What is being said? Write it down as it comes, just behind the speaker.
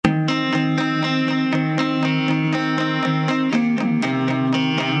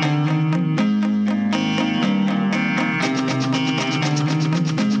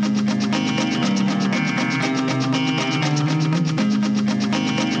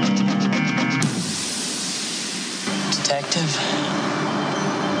detective.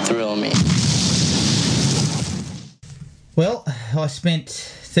 Thrill me. Well, I spent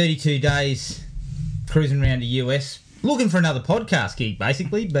 32 days cruising around the US looking for another podcast gig,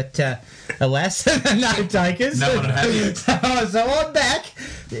 basically, but alas, no takers. No one had it. So I'm back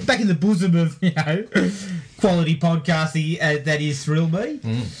in the bosom of, quality podcasting that is Thrill Me.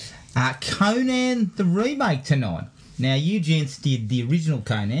 Conan the remake tonight. Now, you gents did the original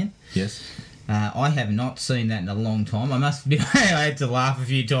Conan. Yes. I have not seen that in a long time. I must admit, I had to laugh a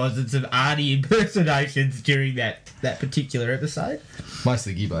few times at some arty impersonations during that particular episode.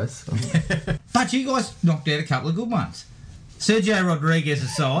 Mostly Gibbos. But you guys knocked out a couple of good ones. Sergio Rodriguez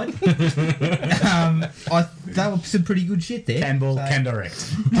aside, they were some pretty good shit there. Can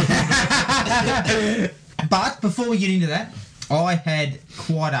direct. But before we get into that, I had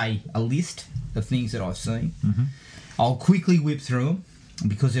quite a list of things that I've seen. Mm-hmm. I'll quickly whip through them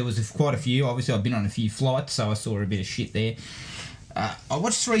because there was quite a few. Obviously, I've been on a few flights, so I saw a bit of shit there. I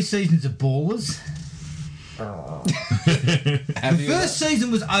watched 3 seasons of Ballers. The first season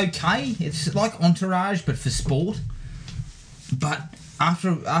was okay. It's like Entourage, but for sport. But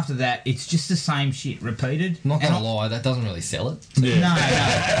after that, it's just the same shit repeated. Not gonna lie, that doesn't really sell it. No.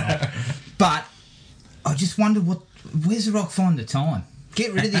 But I just wonder where's The Rock find the time?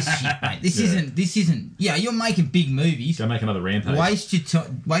 Get rid of this shit, mate. This isn't. Yeah, you're making big movies. Go make another Rampage. Waste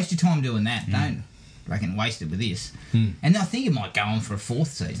your time doing that. Don't fucking waste it with this. And I think it might go on for a 4th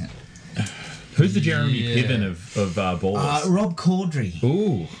season. Who's the Jeremy Piven of Ballers? Rob Corddry.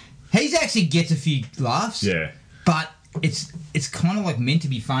 Ooh. He's actually gets a few laughs. Yeah. But it's kind of like meant to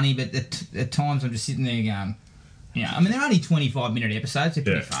be funny, but at times I'm just sitting there going, I mean, they're only 25-minute episodes. They're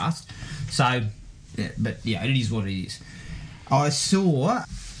pretty fast. So, but it is what it is. I saw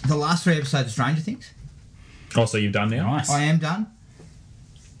the last 3 episodes of Stranger Things. Oh, so you've done now? Nice. I am done.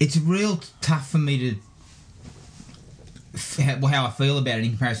 It's real tough for me to how I feel about it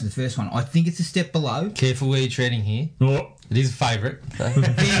in comparison to the first one. I think it's a step below. Careful where you're treading here. Oh. It is a favourite.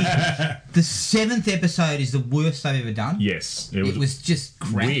 The 7th episode is the worst they've ever done. Yes. It was just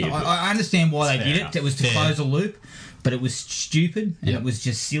crap. Weird. I understand why they did it. It was to Fair. close a loop, but it was stupid and it was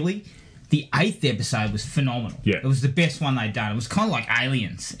just silly. The 8th episode was phenomenal. Yeah. It was the best one they'd done. It was kind of like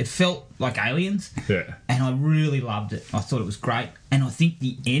Aliens. It felt like Aliens. Yeah. And I really loved it. I thought it was great. And I think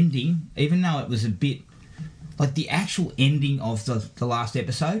the ending, even though it was a bit... Like, the actual ending of the last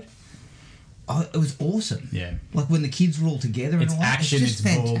episode, it was awesome. Yeah. Like, when the kids were all together It's and all action, that. It's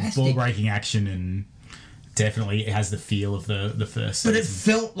just fantastic. ball-breaking action, and definitely it has the feel of the first season. But it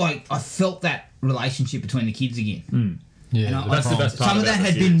felt like I felt that relationship between the kids again. Yeah, That's the best part Some of about that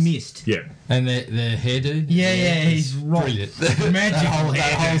the had been series. missed. Yeah. And the hairdo. Yeah, he's right. Brilliant. Magical.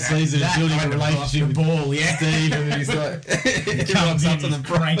 that whole season of building a relationship with ball, yeah. Steve, and then he's like, he Comes comes up in to the and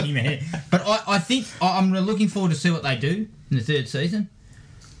cranking the hair. But I think I'm looking forward to see what they do in the 3rd season.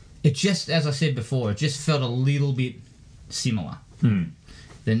 It just, as I said before, it just felt a little bit similar.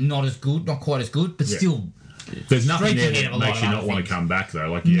 They're not as good, not quite as good, but still. There's nothing Streets there ahead of that a lot makes of you other not want to things. come back,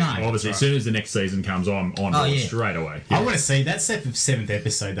 though. Like, No. obviously, as soon as the next season comes on board straight away. I want to see that 7th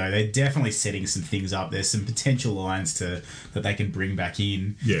episode, though. They're definitely setting some things up. There's some potential lines that they can bring back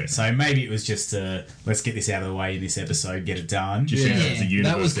in. Yeah. So maybe it was just let's get this out of the way in this episode, get it done. Just think as a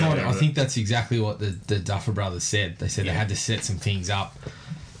universe that was kind of. out I of think that's exactly what the Duffer Brothers said. They said they had to set some things up.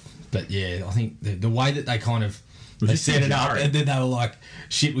 But yeah, I think the way that they kind of. They just set it up, jarring. and then they were like,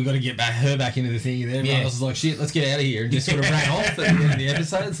 "Shit, we got to get her back into the thing." And everyone else was like, "Shit, let's get out of here," and just sort of ran off at the end of the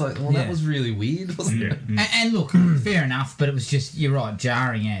episode. It's like, well, that was really weird, wasn't it? And look, fair enough, but it was just, you're right,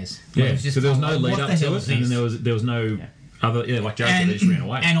 jarring as. Yeah. It was just So there was kind no of like, lead what up the hell to is it, and this? then there was no other. Yeah, like Jared said, they just ran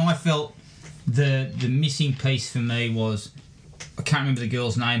away. And I felt the missing piece for me was, I can't remember the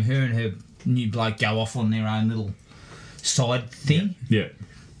girl's name, her and her new bloke go off on their own little side thing. Yeah.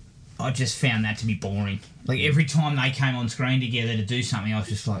 I just found that to be boring. Like, every time they came on screen together to do something, I was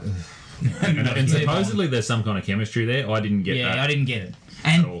just like, ugh. And supposedly there's some kind of chemistry there. I didn't get that. I didn't get it.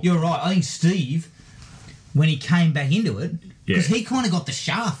 At all. And you're right, I think Steve, when he came back into it, because he kind of got the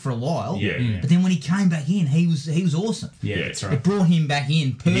shaft for a while, but then when he came back in, he was awesome. Yeah, that's It right. brought him back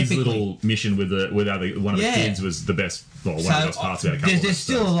in perfectly. His little mission with one of the kids was the best. Well, one of the best parts about a couple. There's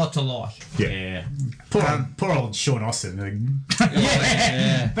still a lot to like. Yeah. Poor old Sean Austin. But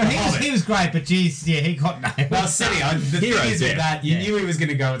he was great, but geez, he got nailed. Well, City, the thing Heroes, is yeah. with that, you knew he was going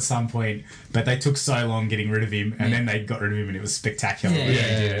to go at some point, but they took so long getting rid of him, and then they got rid of him, and it was spectacular.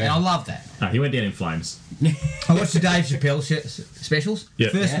 And I love that. No, he went down in flames. I watched the Dave Chappelle specials. Yeah.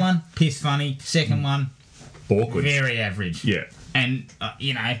 First one, piss funny. Second one, Awkward. very average. Yeah. And,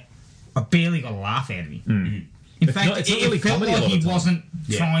 I barely got a laugh out of him. In fact, not really it felt comedy a like lot he of the time. wasn't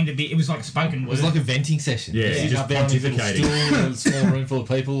Yeah. trying to be. It was like a spoken It word. was like a venting session. Yeah, Sitting he's just up there on his little pontificating. stool in a small room full of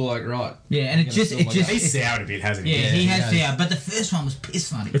people, like, right. yeah, and He's soured a bit, hasn't he? yeah, he Yeah, has he yeah. But the first one was piss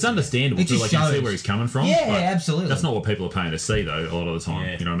funny. It's understandable It too. just Like you can see shows. where he's coming from. Yeah, but absolutely. That's not what people are paying to see though. A lot of the time,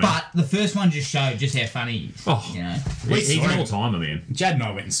 Yeah. you know what I mean? But the first one just showed just how funny he is. Oh. You know. He's an all timer, man. Jad and I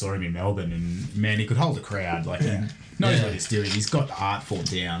went and saw him in Melbourne, and man, he could hold a crowd. Like, he knows Yeah. what he's doing. He's got the art form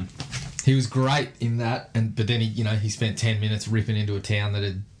down. He was great in that, but then he spent 10 minutes ripping into a town that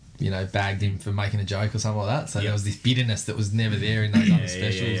had, bagged him for making a joke or something like that. So there was this bitterness that was never there in those other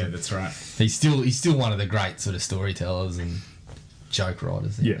specials. Yeah, and that's right. he's still one of the great sort of storytellers and joke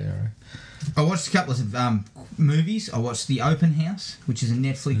writers. Yeah. There. I watched a couple of movies. I watched The Open House, which is a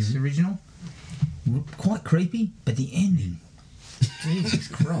Netflix original. Quite creepy, but the ending. Jesus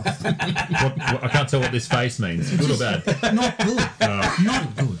Christ. I can't tell what this face means. Good or bad? Not good.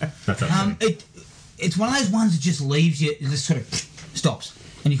 Not good. That's upsetting. It's one of those ones that just leaves you, it just sort of stops.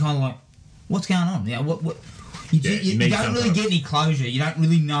 And you're kind of like, what's going on? Yeah, what? You you need don't some really kind get any closure. You don't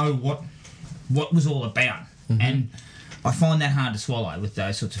really know what was all about. And I find that hard to swallow with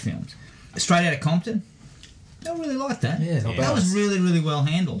those sorts of films. Straight Outta Compton, I really liked that. Yeah, not that bad. was really, really well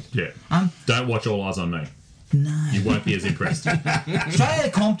handled. Yeah. Um, Don't watch All Eyes on Me. No. You won't be as impressed. Straight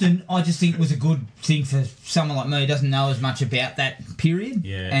Outta Compton, I just think was a good thing for someone like me who doesn't know as much about that period.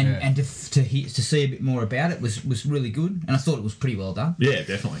 Yeah. And to see a bit more about it was really good, and I thought it was pretty well done. Yeah,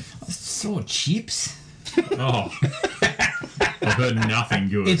 definitely. I saw Chips. Oh, I've heard nothing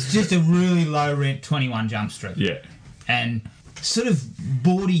good. It's just a really low rent 21 Jump Street. Yeah. And sort of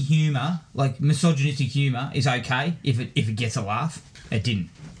bawdy humour, like misogynistic humour, is okay if it gets a laugh. It didn't.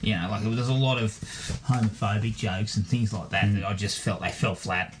 There's a lot of homophobic jokes and things like that that I just felt they fell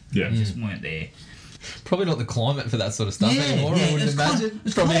flat. Yeah. They just weren't there. Probably not the climate for that sort of stuff Yeah, anymore, yeah, I wouldn't it's kind of- imagine.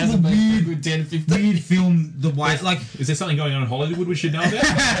 it's Probably kind of hasn't a been weird- a good 10, 15 Weird film the way Is there something going on in Hollywood we should know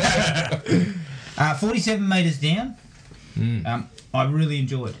about? 47 Metres Down. I really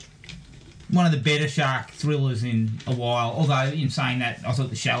enjoyed. One of the better shark thrillers in a while. Although in saying that, I thought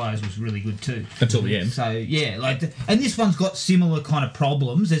The Shallows was really good too. Until the end. So yeah, and this one's got similar kind of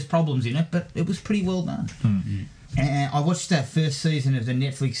problems. There's problems in it, but it was pretty well done. And I watched that first season of the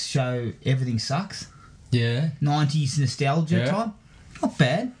Netflix show Everything Sucks. Yeah. 90s nostalgia Yeah. type. Not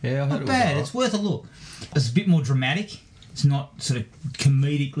bad. Yeah, I heard not it was bad. alright. It's worth a look. It's a bit more dramatic. It's not sort of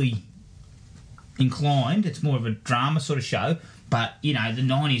comedically inclined. It's more of a drama sort of show. But the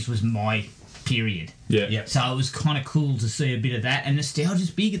 90s was my period. Yeah. Yep. So it was kind of cool to see a bit of that. And nostalgia's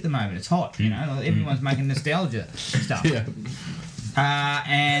big at the moment. It's hot, Everyone's making nostalgia stuff. Yeah.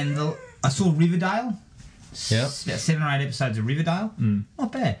 I saw Riverdale. Yep. About 7 or 8 episodes of Riverdale.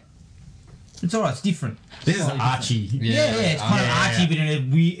 Not bad. It's alright. It's different. This is Archie. Yeah, it's kind of Archie, but in a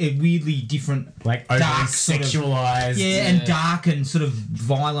weirdly different, Like overly dark sort of- sexualized. and dark and sort of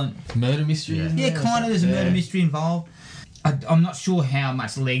violent. Murder mystery. Yeah. isn't Yeah, there? kind of. There's a murder Yeah. mystery involved. I'm not sure how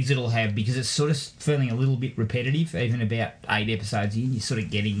much legs it'll have because it's sort of feeling a little bit repetitive. Even about 8 episodes in, you're sort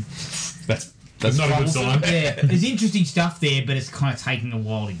of getting. That's not a good sign. Yeah, there's interesting stuff there, but it's kind of taking a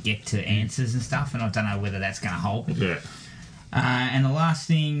while to get to answers and stuff, and I don't know whether that's going to hold. Yeah. And the last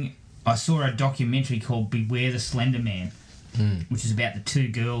thing, I saw a documentary called Beware the Slender Man, which is about the 2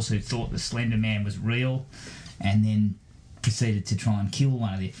 girls who thought the Slender Man was real and then proceeded to try and kill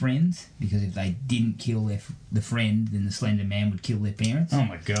one of their friends because if they didn't kill the friend, then the Slender Man would kill their parents. Oh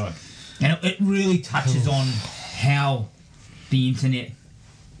my god. And it really touches on how the internet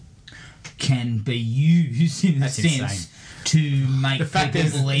can be used in a That's sense insane. to make The fact people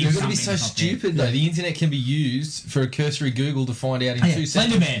is, believe You've got to something. be so that's not there. stupid though. The internet can be used for a cursory Google to find out in Oh, yeah. 2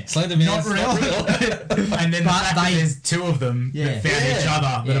 Slender seconds. Man. Slender Man. Not real. And then the But fact that they- there's 2 of them that found Yeah. each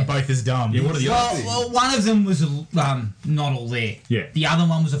other that Yeah. are both as dumb. Yeah, what are the odds? Well, one of them was not all there. Yeah. The other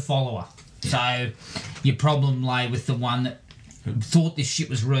one was a follower. So your problem lay with the one that thought this shit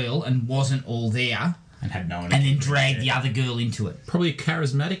was real and wasn't all there, And had no one. and then dragged the other girl into it. Probably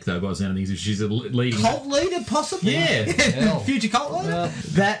charismatic though, by the sound of things. If she's a leading. Cult leader, possibly. Yeah. Hell. Future cult leader. Well.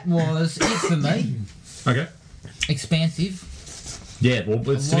 That was it for me. Okay. Expansive. Yeah, well,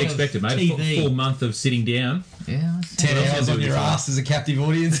 it's to lot be of expected, mate. TV. A full month of sitting down. Yeah. 10 What else hours do on we your do? ass as a captive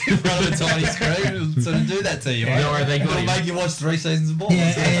audience in front of a tiny screen will sort of do that to you. Yeah, mate. don't worry, they got It'll him. make you watch 3 seasons of ball.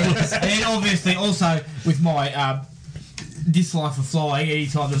 Yeah, and obviously also with my dislike for flying,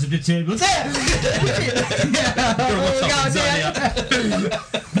 anytime there's a bit of turbulence, we're going down. I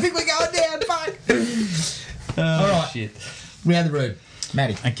think we're going down, fuck. All right, Shit. round the room.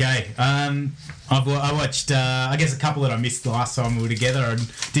 Matty. Okay. I watched, I guess, a couple that I missed the last time we were together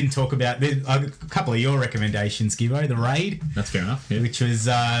and didn't talk about. A couple of your recommendations, Gibbo. The Raid, That's fair enough. Yeah. which was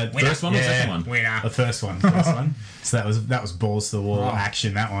First one or second one? The first one. First one. So that was balls to the wall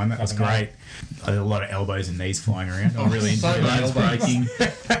action. That one. That was great. A lot of elbows and knees flying around. I really so enjoyed many it. elbows. Breaking.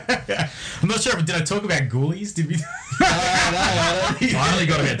 I'm not sure. Did I talk about ghoulies? Did we? I only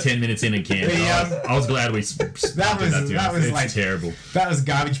got about 10 minutes in and canned. I was glad we. That was it's like terrible. That was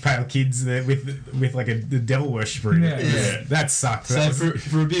Garbage Pail Kids with like the devil worshipper in it. Yeah. That sucked. So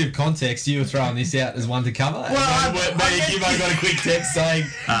for a bit of context, you were throwing this out as one to cover. Well, I got a quick text saying,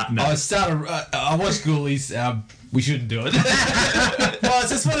 No. I watched Ghoulies. We shouldn't do it. Well, it's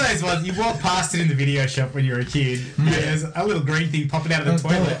just one of those ones. You walk past it in the video shop when you're a kid. And there's a little green thing popping out of the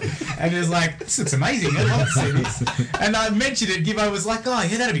toilet, and it's like, this looks amazing. I'd love to see this. And I mentioned it. Gibbo was like, oh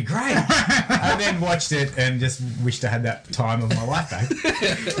yeah, that'd be great. I then watched it and just wished I had that time of my life back.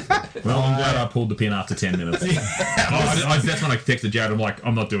 Well, I'm glad I pulled the pin after 10 minutes. That's when I texted Jared. I'm like,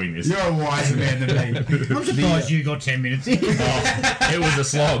 I'm not doing this. You're a wiser man than me. I'm surprised you got 10 minutes in. It was a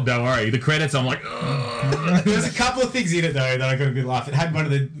slog. Don't worry. The credits. I'm like, ugh. There's a couple of things in it though that I got a good laugh. It had one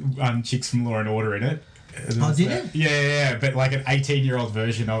of the chicks from Law and Order in it. Oh, did it? Yeah, but like an 18-year-old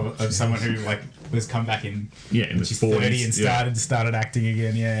version of someone who like was come back in. Yeah, in the she's 40s, 30 and yeah. started acting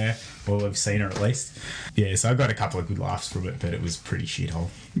again. Yeah, well, I've seen her at least. Yeah, so I got a couple of good laughs from it, but it was pretty shithole.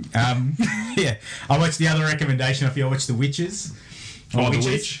 Yeah, I watched the other recommendation. If you watched The Witches. Oh, The Witches.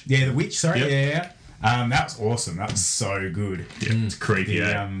 Witch? Yeah, The Witch. Sorry. Yep. Yeah. That was awesome. That was so good. Yeah, it's creepy.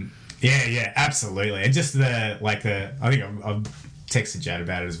 The, yeah, absolutely. And just I think I've texted Jad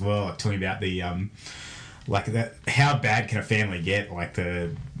about it as well, like talking about the how bad can a family get? Like they're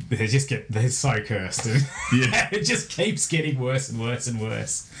so cursed. Yeah. It just keeps getting worse and worse and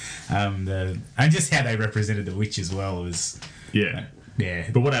worse. And just how they represented the witch as well was Yeah. yeah.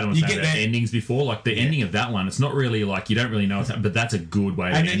 But what Adam was You saying get about that- endings before, like the ending of that one, it's not really like you don't really know what's happening, but that's a good way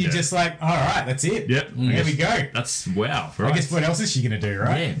to And then end you're it. just like, all right, that's it. Yep. There we go. That's wow. I guess what else is she gonna do,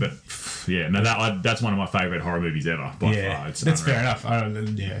 right? Yeah, but yeah, no, that's one of my favourite horror movies ever. By far. It's that's unreal. fair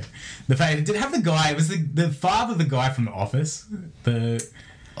enough. Yeah, the fact did it have the guy. It was the father of the guy from The Office.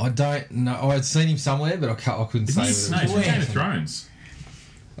 I don't know. I'd seen him somewhere, but I couldn't say. Isn't whether he- it no, was it's from Game of Thrones.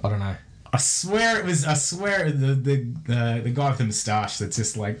 I don't know. I swear it was. I swear the guy with the moustache that's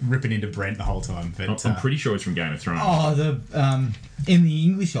just like ripping into Brent the whole time. But I'm pretty sure it's from Game of Thrones. Oh, the in the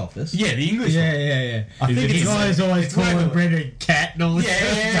English office. yeah, the English. one. Yeah. I think The it's guys always it's calling one of- Brent a cat and all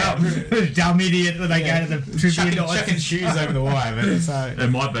this dumb idiot when they go to the trivia night. chucking shoes over the wire. But so It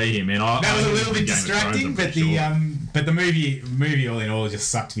might be him, man. that was a little bit Game of Thrones, distracting. I'm But pretty the sure. but the movie all in all just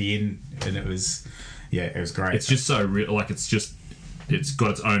sucked me in, and it was it was great. It's just so real. Like it's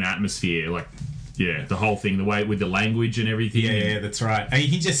got its own atmosphere. Like yeah, the whole thing, the way with the language and everything. Yeah, that's right. And you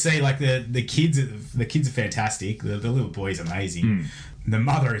can just see like the kids. The kids are fantastic. The little boy's amazing. The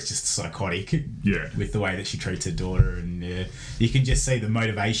mother is just psychotic. Yeah. with the way that she treats her daughter, and you can just see the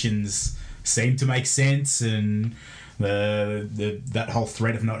motivations seem to make sense, and that whole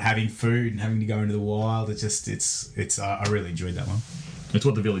threat of not having food and having to go into the wild. It's I really enjoyed that one. It's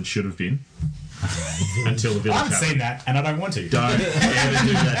what the village should have been. Until the village I haven't seen that, and I don't want to. Don't ever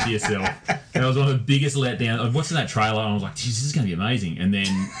do that to yourself. That was one of the biggest letdowns. I was watching that trailer and I was like, "Geez, this is going to be amazing." And then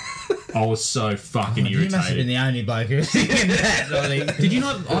I was so fucking You must have been irritated. the only bloke who was thinking that. I think. Did you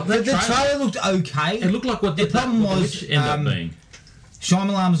not? The trailer looked okay. It looked like what the problem what the was. witch ended up being.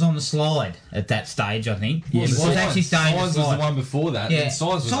 Shyamalan was on the slide at that stage, I think. Yeah, he was Signs- actually staying Signs was the one before that. Yeah, and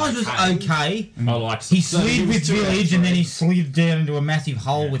Signs was okay. I liked. He So he slid was with too Village, and then he outside. slid down into a massive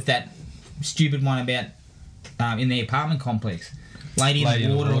hole with that stupid one about in the apartment complex. Lady in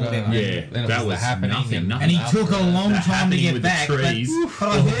the water or whatever. Yeah, Then it that was the was happening nothing. and- Nothing. And he After took a long the time to happening get with the back. But trees.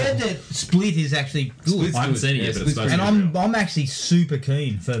 I heard that Split is actually good. Split's I haven't good. seen it Yeah, yet, but Split's it's supposed And to be real. I'm actually super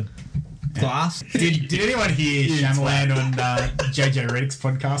keen for Glass. Did anyone hear Shyamalan on JJ Redick's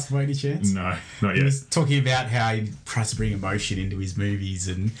podcast by any chance? No, not He yet. was talking about how he tries to bring emotion into his movies,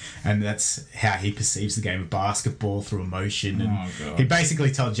 and that's how he perceives the game of basketball through emotion. And God. he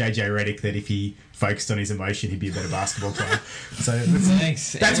basically told JJ Redick that if he focused on his emotion, he'd be a better basketball player. So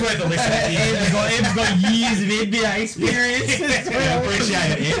Thanks. that's worth a listen. Em's got years of NBA experience. I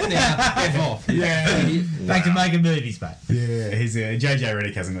appreciate it. Now, F off. Yeah, Back to making movies, mate. yeah. He's JJ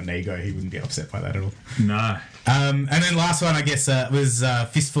Redick hasn't got an ego. He wouldn't be upset by that at all. No. And then last one, I guess, was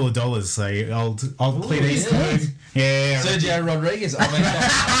Fistful of Dollars. So old Clint Eastwood. Yeah. Sergio Rodriguez. I mean,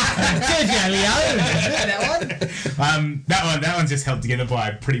 Sergio Leone. That one's just held together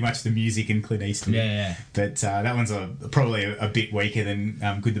by pretty much the music and Clint Eastwood. Yeah. But that one's probably a bit weaker than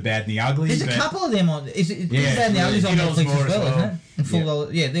Good, the Bad, and the Ugly. There's a but couple of them on. Is it Yeah, Bad and the Ugly's on Good Old Netflix More as well, isn't it? And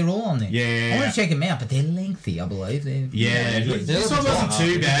they're all on there. Yeah. I want to check them out, but they're lengthy, I believe. This one wasn't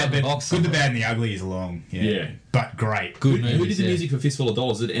too bad, but box Good, the Bad, and the Ugly is long. Yeah. But great. Good Who movies, did the yeah. music for Fistful of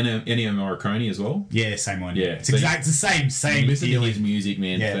Dollars? Is it Ennio Morricone as well? Yeah, same one. Yeah. It's the same Listen to feeling. his music,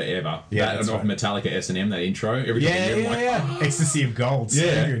 man, Yeah. forever. Yeah, That that's and off right. Metallica S&M, that intro. Every time I hear it, I'm like, Yeah. Ecstasy of Gold. So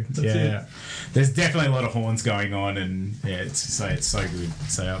Yeah, good. that's Yeah. There's definitely a lot of horns going on, and it's so good.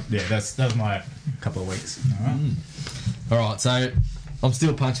 So yeah, that was my couple of weeks. All right, so I'm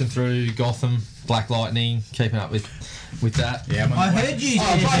still punching through Gotham, Black Lightning, keeping up with that. Yeah, I'm on I the heard you.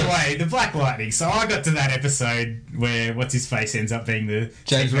 Oh, by the way, the Black Lightning. So I got to that episode where what's his face ends up being the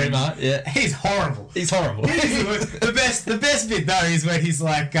James Checkman. Remar, yeah. He's horrible. He's horrible. The best bit though is when he's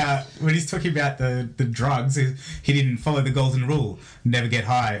like when he's talking about the drugs. He didn't follow the golden rule: never get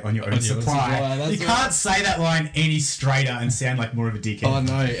high on your own supply. that's You right. can't say that line any straighter and sound like more of a dickhead. Oh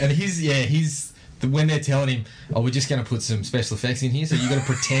no, and when they're telling him, oh, we're just going to put some special effects in here, so you're going to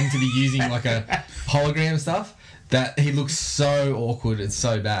pretend to be using like a hologram stuff. That he looks so awkward and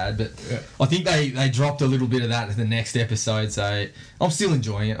so bad, but I think they dropped a little bit of that in the next episode. So I'm still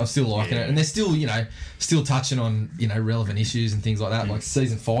enjoying it. I'm still liking it, and they're still still touching on relevant issues and things like that. Like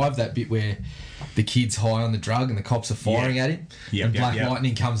season 5, that bit where the kid's high on the drug and the cops are firing at him, and Black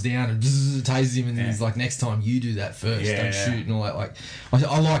Lightning comes down and tases him, and he's like, "Next time you do that first, don't shoot," and all that. Like,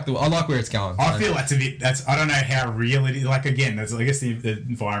 I like where it's going. I feel I don't know how real it is. Like again, I guess the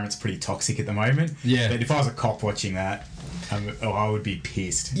environment's pretty toxic at the moment. Yeah. But if I was a cop watching that, I would be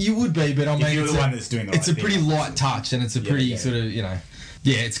pissed. You would be, but I mean, you're the one that's doing the it's right a pretty thing. light touch, and it's a pretty sort of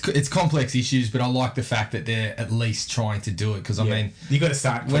it's complex issues, but I like the fact that they're at least trying to do it, because I mean, you got to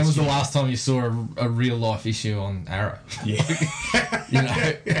start. when was the questioning. last time you saw a real life issue on Arrow?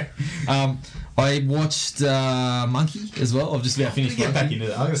 Yeah. I watched Monkey as well. I've just about finished. Get back Monkey. into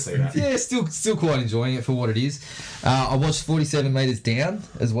that. I gotta see that. Yeah, still quite enjoying it for what it is. I watched 47 Meters Down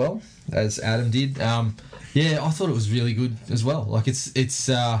as well, as Adam did. Yeah, I thought it was really good as well. Like it's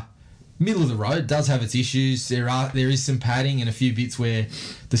middle of the road, does have its issues. There is some padding and a few bits where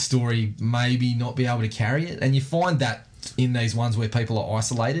the story maybe not be able to carry it, and you find that in these ones where people are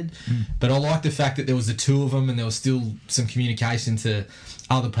isolated. But I like the fact that there was the two of them, and there was still some communication to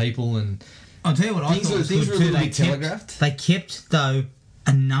other people, and I'll tell you what I Things thought were- was things good were a too. little They bit kept, telegraphed. they kept, though,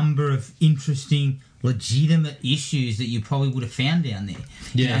 a number of interesting, legitimate issues that you probably would have found down there.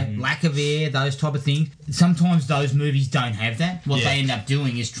 Yeah. Lack of air, those type of things. Sometimes those movies don't have that. What they end up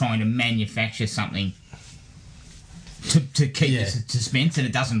doing is trying to manufacture something to keep Yeah. the suspense, and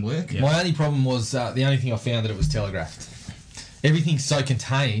it doesn't work. My only problem was the only thing I found that it was telegraphed. Everything's so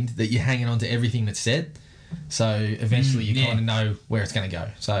contained that you're hanging on to everything that's said. So eventually you kind of know where it's going to go.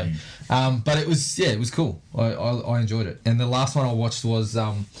 So, but it was cool. I enjoyed it. And the last one I watched was,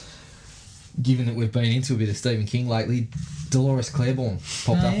 given that we've been into a bit of Stephen King lately, Dolores Claiborne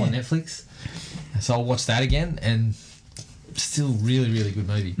popped up on Netflix. So I watched that again, and still really, really good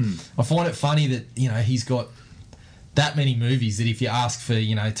movie. I find it funny that, he's got that many movies that if you ask for,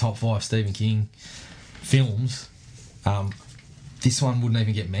 top 5 Stephen King films, this one wouldn't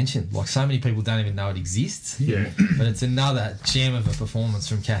even get mentioned. Like, so many people don't even know it exists. Yeah. But it's another gem of a performance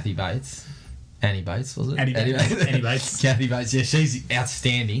from Kathy Bates. Annie Bates, was it? Annie Bates. Kathy Bates, yeah, she's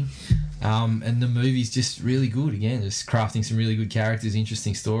outstanding. And the movie's just really good. Again, just crafting some really good characters,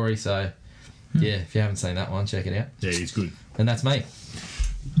 interesting story. So, yeah, if you haven't seen that one, check it out. Yeah, he's good. And that's me.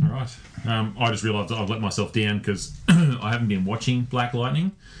 All right. I just realised I've let myself down because I haven't been watching Black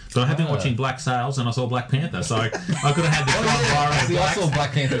Lightning, but I have been watching Black Sails, and I saw Black Panther, so I could have had the front See, I saw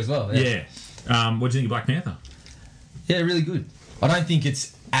Black Panther as well. Yeah. What do you think of Black Panther? Yeah, really good. I don't think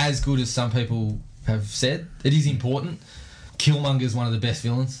it's as good as some people have said. It is important. Killmonger's one of the best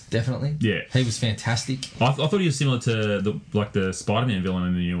villains, definitely. Yeah. He was fantastic. I thought he was similar to the Spider-Man villain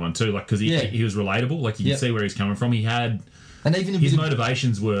in the new one too, like because he was relatable, like you could see where he's coming from. He had And even a his bit of,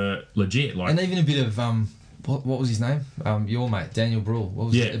 motivations were legit, like and even a bit of what was his name? Your mate, Daniel Bruhl. What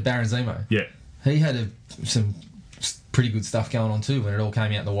was it? Baron Zemo. yeah. He had some pretty good stuff going on too when it all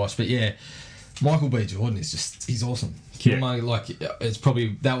came out in the wash. But yeah, Michael B. Jordan he's awesome.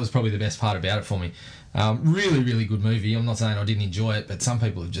 Killmonger, that was probably the best part about it for me. Really, really good movie. I'm not saying I didn't enjoy it, but some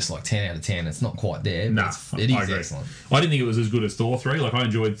people are just like 10 out of 10. It's not quite there. But it is excellent. I didn't think it was as good as Thor 3. Like, I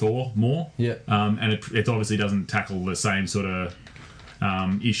enjoyed Thor more. Yeah. And it obviously doesn't tackle the same sort of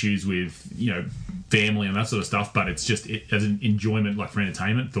issues with, family and that sort of stuff, but it's just, as an enjoyment, like for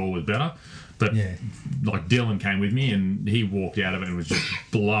entertainment, Thor was better. But, like, Dylan came with me and he walked out of it and was just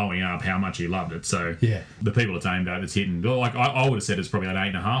blowing up how much he loved it. So, the people it's aimed at, it's hitting. Like, I would have said it's probably an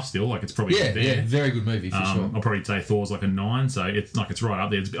 8.5 still. Like, it's probably there. Yeah, very good movie for sure. I'll probably say Thor's like a 9, so it's right up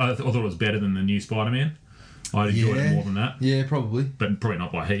there. I thought it was better than the new Spider-Man. I'd enjoy it more than that. Yeah, probably. But probably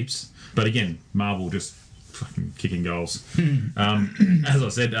not by heaps. But again, Marvel just fucking kicking goals. As I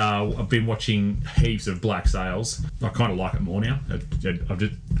said, I've been watching heaps of Black Sails. I kind of like it more now.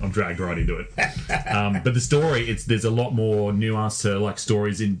 I'm dragged right into it. But the story, there's a lot more nuance to like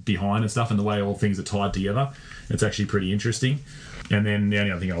stories in behind and stuff, and the way all things are tied together. It's actually pretty interesting. And then the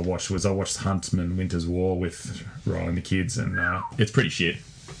only other thing I watched Huntsman Winter's War with Riley and the kids, and it's pretty shit.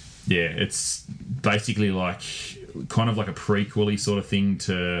 Yeah, it's basically like kind of like a prequel-y sort of thing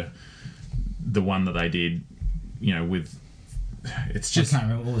to the one that they did, you know, with... It's just... I can't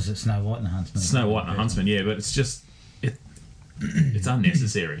remember, what was it, Snow White and the Huntsman? Snow White and the Huntsman, yeah, but it's just... It's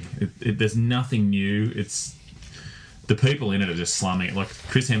unnecessary. There's nothing new. It's... The people in it are just slumming it. Like,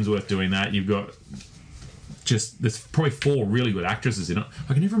 Chris Hemsworth doing that, you've got... There's probably 4 really good actresses in it.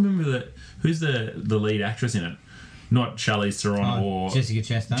 I can never remember who's the lead actress in it. Not Charlize Theron or Jessica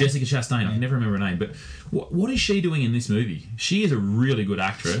Chastain. Jessica Chastain. I can never remember her name. But what is she doing in this movie? She is a really good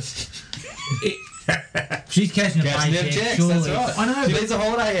actress. She's catching a Catching them paycheck, checks, surely. that's right. I know. She But needs a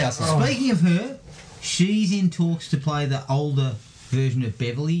holiday house. Speaking of her, she's in talks to play the older version of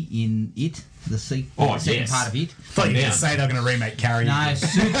Beverly in It, the second part of It. I thought you were going to say they were going to remake Carrie. No,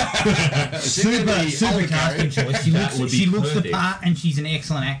 super casting choice. She looks the part, and she's an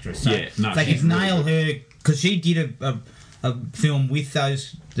excellent actress. So Yeah, no, if they she's could nail really her, because she did a film with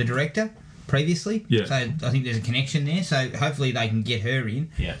the director previously. Yeah. So I think there's a connection there. So hopefully they can get her in.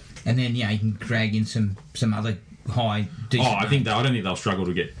 Yeah. And then you can drag in some other high. Decent I don't think they'll struggle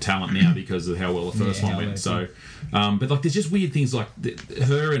to get talent now because of how well the first one went. So, but like, there's just weird things like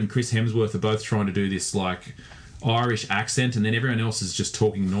her and Chris Hemsworth are both trying to do this like Irish accent, and then everyone else is just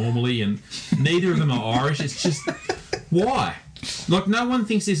talking normally, and neither of them are Irish. It's just why? Like, no one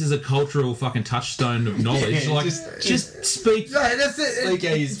thinks this is a cultural fucking touchstone of knowledge. Yeah, like, just speak. No, that's it. Speak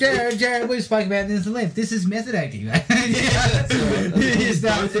how you speak. Jared, we spoke about this and left. This is method acting, mate.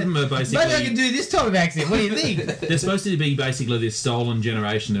 Both of them are basically. Maybe I can do this type of accent. What do you think? They're supposed to be basically this stolen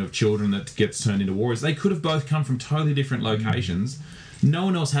generation of children that gets turned into warriors. They could have both come from totally different locations. No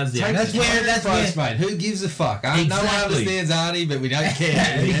one else has the That's where- mate. Who gives a fuck? No one Exactly. understands Arnie, but we don't care.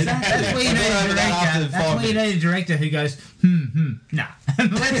 That's where you need a director. That's where you need a director who goes, nah.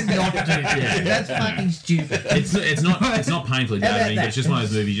 Let's not do that. That's fucking stupid. It's not painfully How about damaging, but that? it's just one of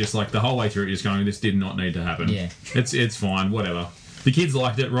those movies. Just like the whole way through, it, just going, this did not need to happen. Yeah. It's fine, whatever. The kids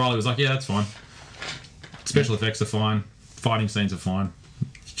liked it. Riley was like, yeah, that's fine. Special effects are fine. Fighting scenes are fine.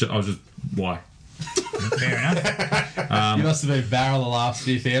 I was just why. Fair enough. You must have been barrel of laughs for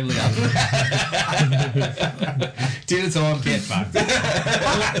your family. Dinner time, get fucked.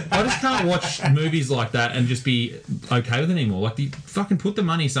 I just can't watch movies like that and just be okay with it anymore. Like, fucking put the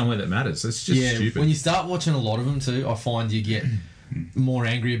money somewhere that matters. It's just stupid. When you start watching a lot of them too, I find you get more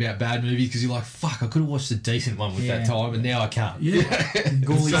angry about bad movies because you're like, fuck, I could have watched a decent one with that time, and now I can't. Yeah.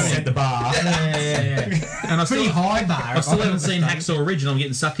 Goalie set the bar. Yeah. And I Pretty still, high bar. I still haven't seen Hacksaw Ridge, and I'm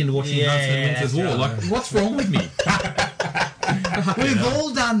getting sucked into watching Huntsman Winter's War. right. Like, what's wrong with me? We've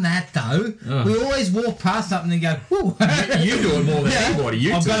all done that though. We always walk past something and go, whew. You do it more than anybody.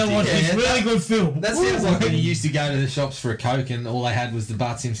 You I've two got to watch do. this really good film. That sounds like when you used to go to the shops for a Coke and all they had was the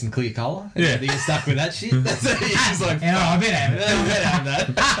Bart Simpson clear cola. And Yeah. they get stuck with that shit. That's just like, Yeah, I bet have it. I better have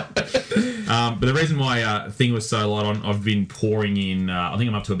that. But the reason my thing was so light on, I've been pouring in. I think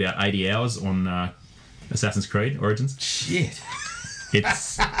I'm up to about 80 hours on Assassin's Creed Origins. Shit.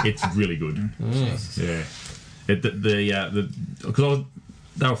 It's really good. Yeah. Because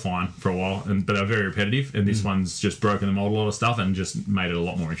they were fine for a while, but they were very repetitive, and this one's just broken the mold a lot of stuff and just made it a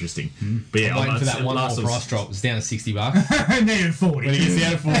lot more interesting. But yeah, I'm waiting for that one more price drop. It's down to $60. I needed 40. When it gets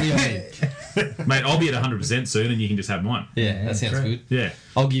down to 40, I mean. Mate, I'll be at 100% soon, and you can just have mine. Yeah, that sounds good. Yeah.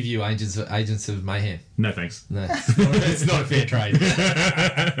 I'll give you Agents of Mayhem. No thanks. No, it's not a fair trade.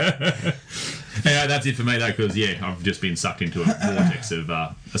 Anyway, that's it for me, though, because, I've just been sucked into a vortex of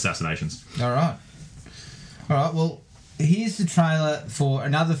assassinations. All right, well, here's the trailer for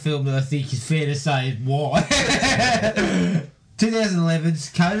another film that I think is fair to say is why. 2011's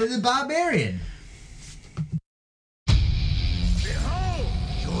Conan the Barbarian. Behold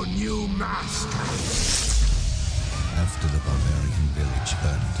your new master. After the barbarian village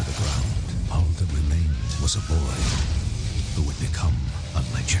burned to the ground, all that remained was a boy who would become a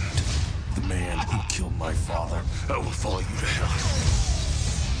legend. The man who killed my father. I will follow you to hell.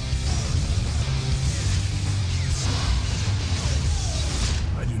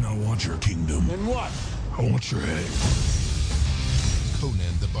 I do not want your kingdom. Then what? I want your head.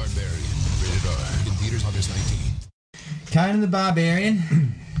 Conan the Barbarian, rated R, in theaters August 19. Conan the Barbarian,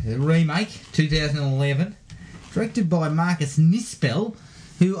 the remake, 2011, directed by Marcus Nispel,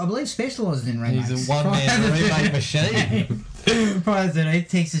 who I believe specialises in remakes. He's a one-man remake machine. Prior to the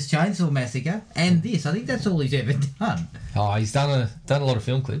Texas Chainsaw Massacre and this. I think that's all he's ever done. Oh, he's done a lot of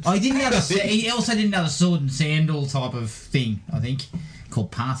film clips. Oh, he also did another sword and sandal type of thing, I think, called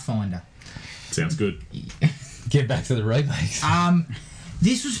Pathfinder. Sounds good. Get back to the remakes.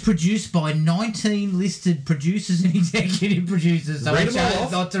 This was produced by 19 listed producers and executive producers, so I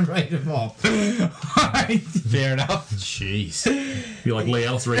chose not to read them off. Fair enough. Jeez. You're like Lee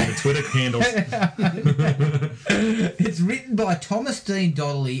Ellis reading the Twitter handles. It's written by Thomas Dean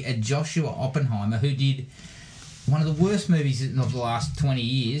Donnelly and Joshua Oppenheimer, who did one of the worst movies of the last 20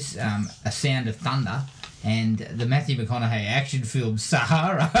 years, A Sound of Thunder, and the Matthew McConaughey action film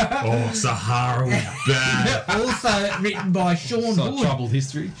Sahara. Oh, Sahara was bad. Also written by Sean It's not Wood, troubled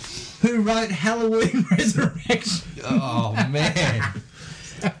history. who wrote Halloween Resurrection. Oh, man.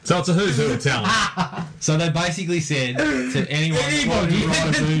 So it's a who's who of talent. So they basically said to anyone who wanted to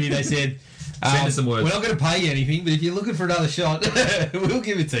write a movie, they said, Send us some words. we're not going to pay you anything, but if you're looking for another shot, we'll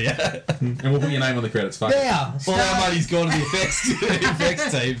give it to you. And we'll put your name on the credits. Fuck it. Now, All our money's gone to the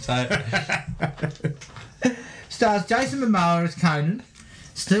effects team. So stars Jason Momoa as Conan,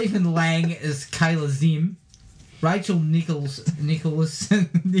 Stephen Lang as Kayla Zim, Rachel Nichols as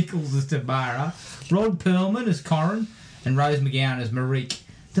Tamara, Rod Perlman as Corin, and Rose McGowan as Marique.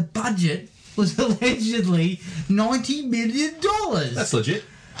 The budget was allegedly $90 million. That's legit.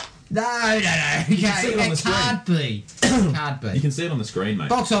 No. can see it on the screen. Can't be. Can't be. You can see it on the screen, mate.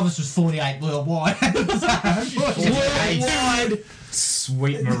 Box office was 48 worldwide. Worldwide.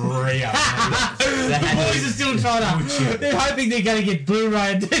 Sweet Maria. The boys are still trying to. They're hoping they're going to get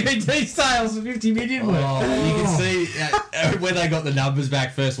Blu-ray and DVD sales for 50 million worth. you can see when they got the numbers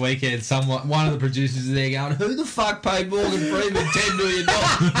back first weekend, one of the producers is there going, who the fuck paid Morgan Freeman $10 million?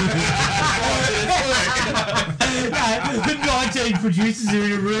 The 19 producers are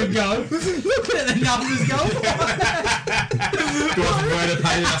in a room going, look at the numbers going. Guys, we're going to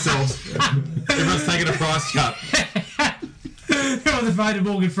pay ourselves. Everyone's taking a price cut. On the phone to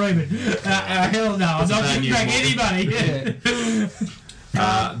Morgan Freeman. Hell no, I'm not giving back anybody.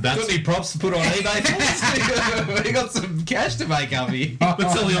 That's Got any props to put on eBay for us? We got some cash to make up here.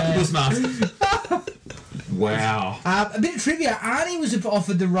 Let's sell the octopus mask. Wow. A bit of trivia. Arnie was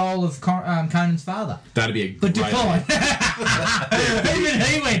offered the role of Conan's father, That'd be a but great declined. Even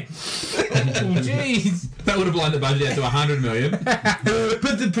he went, oh, jeez. That would have blown the budget out to $100 million.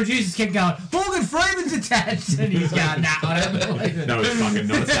 But the producers kept going, Morgan Freeman's attached. And he's going, nah, I don't believe it. No, it's fucking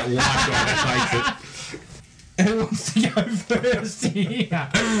not. It's that white guy that takes it. Who wants to go first here?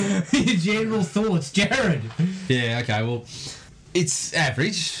 Your general thoughts, Jared. Yeah, okay, well, it's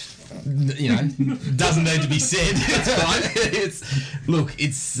average. You know, doesn't need to be said. It's fine.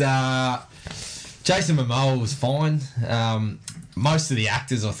 It's Jason Momoa was fine. Most of the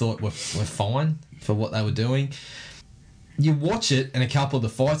actors I thought were fine for what they were doing. You watch it and a couple of the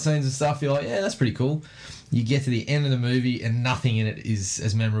fight scenes and stuff, you're like, yeah, that's pretty cool. You get to the end of the movie and nothing in it is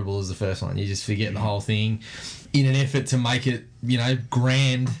as memorable as the first one. You just forget the whole thing. In an effort to make it, you know,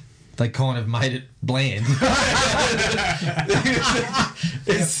 grand, they kind of made it bland.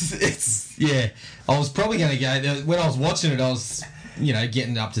 it's yeah. I was probably going to go, when I was watching it, I was, you know,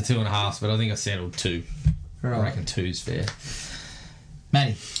 getting up to 2.5, but I think I settled 2. Right. I reckon 2's fair.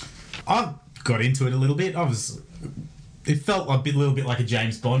 Matty. I got into it a little bit. It felt a little bit like a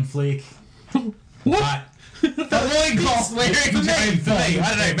James Bond flick. What? Loincloth wearing For me,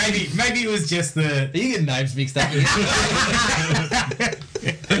 I don't know. Maybe it was just Are you getting names mixed up here?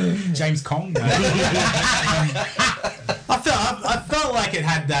 James Kong. No. I felt like it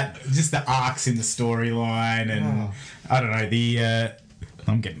had just the arcs in the storyline, and I don't know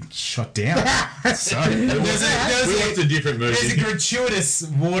I'm getting shot down. Sorry. We went to different movies. There's a gratuitous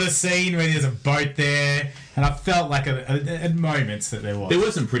water scene where there's a boat there, and I felt like at moments that there was. There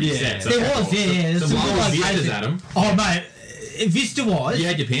were some pretty sets. There was, yeah. Some lovely vistas, Adam. Oh, mate. Vista was. You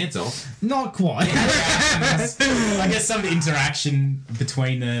had your pants off. Not quite. I guess some of the interaction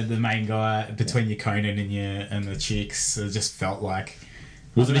between the main guy, between your Conan and the chicks, it just felt like.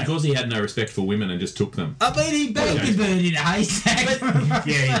 Was it because he had no respect for women and just took them? I mean, he baked the bird in a haystack.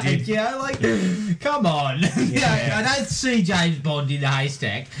 Yeah, he did. You know, like, come on. Yeah. I don't see James Bond in the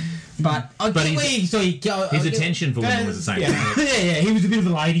haystack, but I get where you saw his attention for women was the same. Yeah, he was a bit of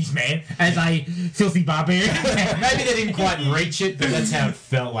a ladies' man as a filthy barbarian. Maybe they didn't quite reach it, but that's how it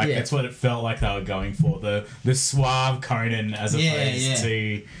felt like. Yeah. That's what it felt like they were going for. The suave Conan as opposed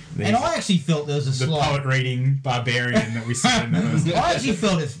to and I actually felt there was a the slight... poet reading barbarian that we saw in the I actually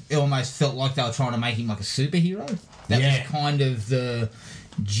felt it almost felt like they were trying to make him like a superhero. That was kind of the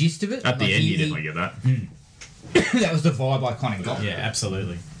gist of it. At the like end, you definitely get that. that was the vibe I kind of got. Yeah,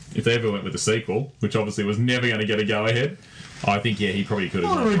 absolutely. If they ever went with the sequel, which obviously was never going to get a go ahead, I think he probably could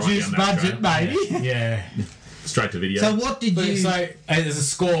have. On a reduced budget, maybe. Yeah. Straight to video. So what did you? So as a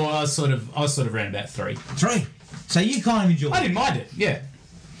score, I was sort of around about 3. 3. So you kind of enjoyed I it. didn't mind it. Yeah.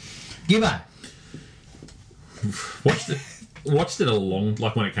 Gibbo. Watched it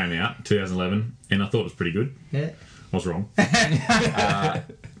like when it came out, 2011, and I thought it was pretty good. Yeah. I was wrong.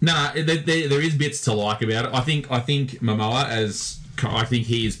 There is bits to like about it. I think Momoa I think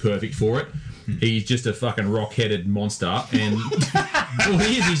he is perfect for it. He's just a fucking rock-headed monster, and well,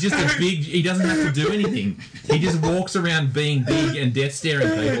 he is. He's just a big. He doesn't have to do anything. He just walks around being big and death-staring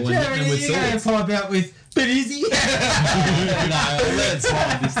people and hitting them with you're going to swords. pipe out with, but is he? No, let it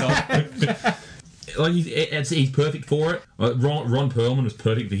slide this time. Like he's perfect for it. Ron Perlman was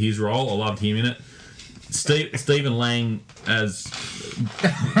perfect for his role. I loved him in it. Stephen Lang as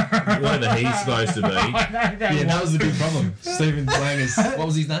whatever he's supposed to be. Yeah, that was the big problem. Stephen Lang is... What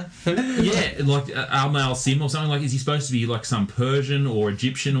was his name? Yeah, like Al Sim or something. Like, is he supposed to be like some Persian or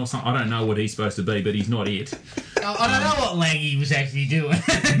Egyptian or something? I don't know what he's supposed to be, but he's not it. I don't know what Langy was actually doing,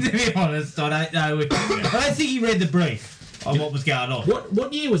 to be honest. I don't know. I don't think he read the brief of what was going on.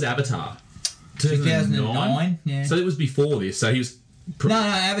 What year was Avatar? 2009, yeah. So it was before this. So he was... No,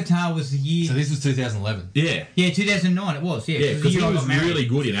 Avatar was the year... So this was 2011. Yeah. Yeah, 2009 it was, yeah. Yeah, because he I was got married. really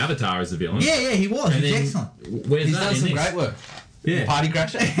good in Avatar as the villain. Yeah, he was. And He was then- excellent. Where's He's that done in some this? great work. Yeah. Party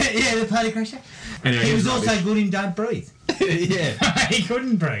Crasher. Yeah, the Party Crasher. Anyway, He was rubbish. also good in Don't Breathe. Yeah. He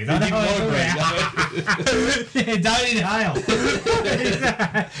couldn't breathe. I He know didn't want to breathe. Yeah, don't inhale.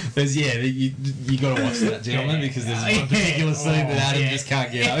 There's, you got to watch that, gentlemen, because there's one particular scene that Adam just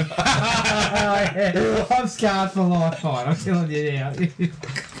can't get over. I'm scarred for life, fine. I'm telling you now.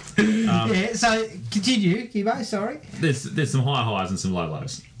 Yeah, so continue, Gibbo, sorry. There's some high highs and some low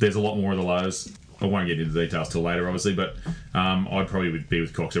lows. There's a lot more of the lows. I won't get into the details till later, obviously, but I'd probably be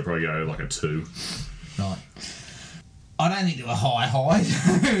with Cox. I'd probably go like a 2. Right. I don't think there were high highs,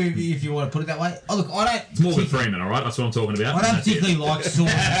 if you want to put it that way. Oh, look, I don't... It's Morgan Freeman, all right? That's what I'm talking about. I don't That's it. particularly like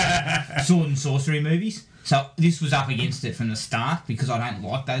sword and sorcery movies. So this was up against it from the start because I don't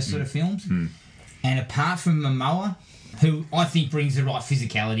like those sort of films. And apart from Momoa, who I think brings the right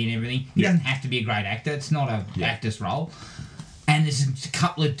physicality and everything, he doesn't have to be a great actor. It's not an actor's role. And there's a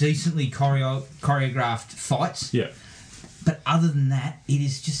couple of decently choreographed fights. Yeah. But other than that, it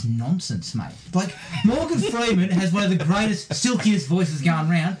is just nonsense, mate. Like, Morgan Freeman has one of the greatest, silkiest voices going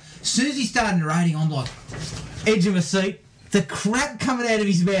around. As soon as he started narrating, I'm like, edge of a seat. The crap coming out of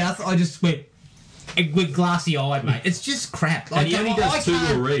his mouth, I just went glassy-eyed, mate. It's just crap. Like, And he only does 2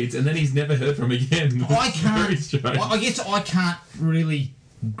 little reads, and then he's never heard from again. I It's very can't... strange. I guess I can't really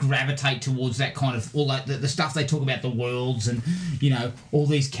gravitate towards that kind of... all that the stuff they talk about, the worlds and, you know, all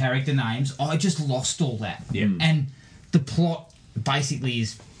these character names. I just lost all that. Yeah. And... the plot basically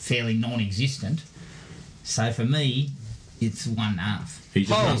is fairly non-existent. So for me, it's 1.5. He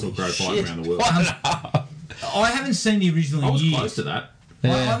just Russell Crowe flying around the world. I haven't seen the original I in was years. close to that. I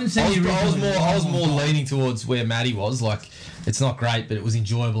haven't seen the original. I was more leaning towards where Maddie was. Like, it's not great, but it was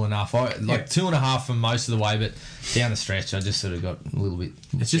enjoyable enough. 2.5 for most of the way, but down the stretch, I just sort of got a little bit...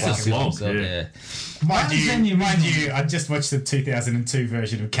 It's just a slog, yeah. Mind you, I just watched the 2002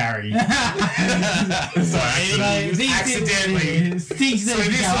 version of Carrie. Sorry, accidentally.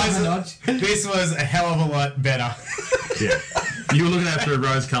 This was a hell of a lot better. Yeah. You were looking at it through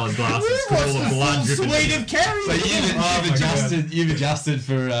rose-coloured glasses because all the blood dripping. Suite of Carrie. So you've adjusted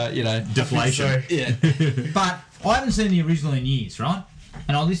for, deflation. Yeah. But I haven't seen the original in years, right?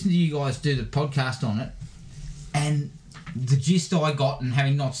 And I listened to you guys do the podcast on it, and the gist I got, and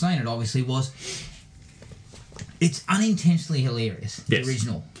having not seen it, obviously, was it's unintentionally hilarious, Yes. the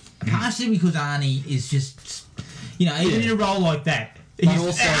original. Partially because Arnie is just, you know, even in a role like that, But he's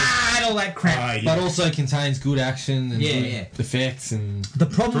also- and all that crap. But also contains good action and good effects and... The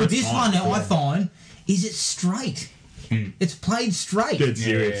problem with this one, yeah. I find, is it's straight. It's played straight. Dead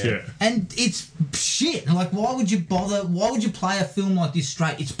serious, yeah. And it's shit. Like, why would you bother? Why would you play a film like this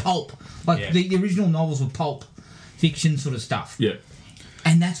straight? It's pulp. Like, the original novels were pulp fiction sort of stuff. Yeah.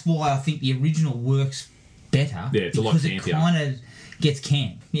 And that's why I think the original works better. Yeah, it's a lot because it campier. kind of gets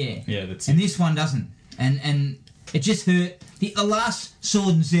camp. Yeah. Yeah, that's And it. this one doesn't. And it just hurt. The last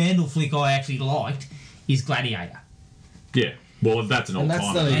sword and sandal flick I actually liked is Gladiator. Yeah. Well, that's an old And that's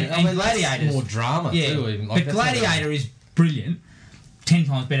time. the... And that's Gladiators. more drama, Yeah, too. Even. Like, but that's not Gladiator is brilliant, 10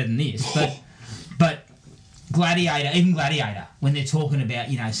 times better than this. But Gladiator, even Gladiator, when they're talking about,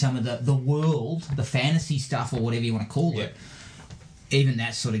 you know, some of the world, the fantasy stuff or whatever you want to call it, even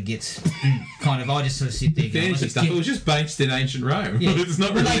that sort of gets kind of. I just sort of sit there going, Fantasy let's stuff. get- It was just based in ancient Rome. Yeah. It's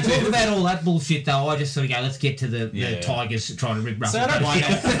not When really. they talk about all that bullshit, though, I just sort of go, let's get to the Yeah. Tigers trying to rip Russell. So I don't mind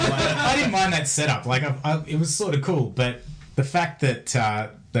Wilson. that. I didn't mind that setup. Like, it was sort of cool, but the fact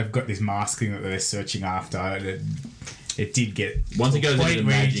that they've got this mask thing that they're searching after, it did get Once it goes to a point into the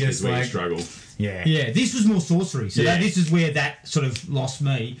where you magic, is just where you like, struggle. yeah, Yeah, this was more sorcery. So Yeah. this is where that sort of lost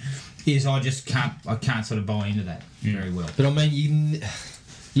me. Is I just can't sort of buy into that very well. But I mean,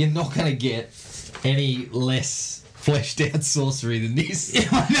 you're not going to get any less fleshed out sorcery than this.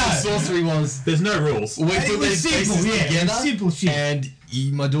 I know. The sorcery was There's no rules. we It put was these simple, pieces yeah, it was together, simple shit. and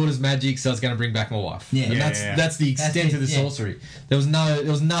my daughter's magic, so it's going to bring back my wife. Yeah. and Yeah, that's the extent it, of the yeah. sorcery. There was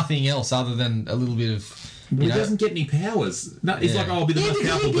nothing else other than a little bit of. He doesn't get any powers. No, he's Yeah. like, I'll be the most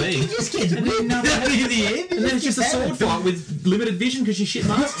powerful being. just gets written up in the air. And then it's just a sword fight with limited vision because your shit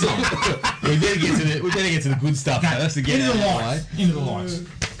masks on. We better get to the good stuff first to get Into the out of the lights. way. Into the lights.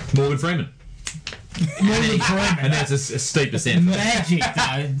 Morgan Freeman. Morgan Freeman. And then it's a steep descent. Magic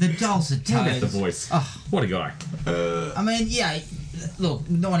though, the dulcet Look at the tones. voice. Oh. What a guy. I mean, yeah. Look,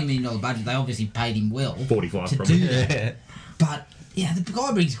 $90 million budget. They obviously paid him well 45 to probably. do that. But yeah, the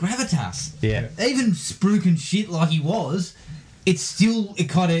guy brings gravitas. Yeah. Even spruiking shit like he was, it's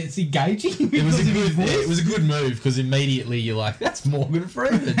engaging. It was a because of his good. voice. It was a good move because immediately you're like, "That's Morgan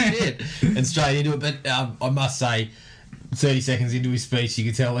Freeman," shit, and straight into it. But I must say, 30 seconds into his speech, you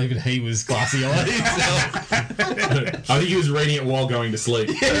could tell even he was classy on himself. I think he was reading it while going to sleep.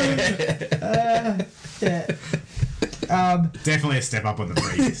 definitely a step up on the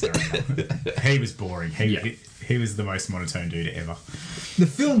previous era. He was boring. He was the most monotone dude ever. The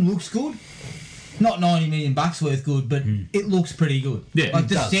film looks good. Not $90 million worth good, but it looks pretty good. Yeah, like it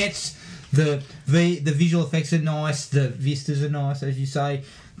the does. sets, the visual effects are nice. The vistas are nice, as you say.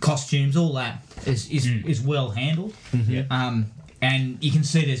 Costumes, all that is well handled. Yeah. And you can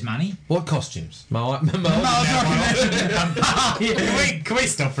see there's money. What costumes? Can we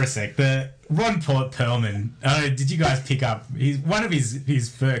stop for a sec? The Ron Perlman. Did you guys pick up one of his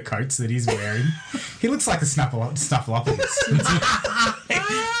fur coats that he's wearing? He looks like a snuffleupagus.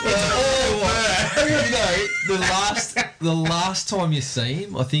 The last time you see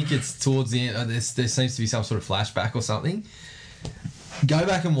him, I think it's towards the end. There seems to be some sort of flashback or something. Go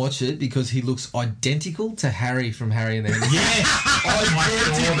back and watch it because he looks identical to Harry from Harry and the Hendersons.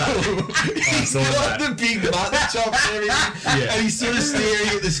 Identical. He's got the big mutton chops and everything, and he's sort of staring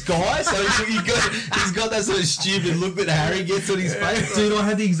at the sky. So he's got that sort of stupid look that Harry gets on his face. Dude, I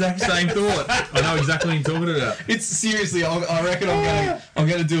had the exact same thought. I know exactly what you're talking about. It's seriously, I reckon I'm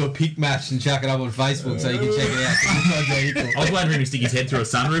going to do a pick match and chuck it up on Facebook so you can check it out. It's identical. I was waiting for him to stick his head through a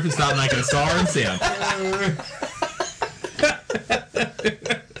sunroof and start making a siren sound.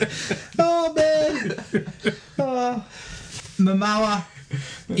 Oh man! Momoa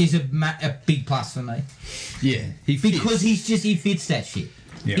is a big plus for me Yeah, he fits. because he fits that shit.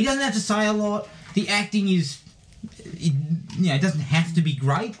 Yeah. He doesn't have to say a lot. The acting is, it doesn't have to be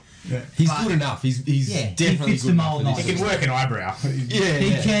great. He's but- good enough. He's Yeah, he definitely fits good the enough mold for this. nicely. He can work an eyebrow. Yeah,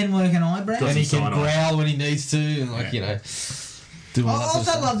 He can work an eyebrow. and he can Sign off. growl when he needs to, and do all I that sort of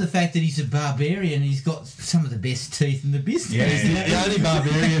also stuff. love the fact that he's a barbarian. He's got some of the best teeth in the business. Yeah. He's the only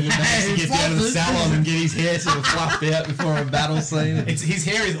barbarian that managed to get down to the Fluffer's. salon and get his hair sort of fluffed out before a battle scene. His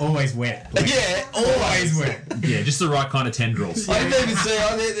hair is always wet. Yeah, Always wet. Yeah, just the right kind of tendrils. I didn't even see.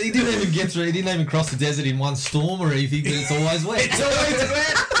 He didn't even get through. He didn't even cross the desert in one storm or anything. But it's always wet. It's always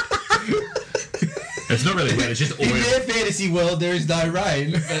wet. It's not really wet, it's just In oily. their fantasy world, there is no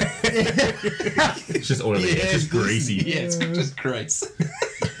rain. But It's just oily. It's just greasy. Yeah, it's just grease.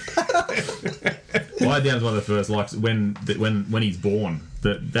 Why down is one of the first likes when he's born.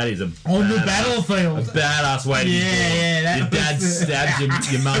 That is a On the badass- battlefield. a badass way to be born. Yeah, that Your dad was- stabs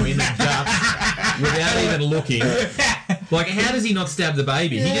your mum in the guts without even looking. Like, how does he not stab the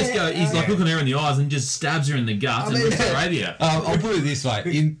baby? He just he's like looking her in the eyes and just stabs her in the guts and rips her radiator. I'll put it this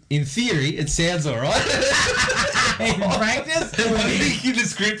way: in theory, it sounds all right. In practice, I think in the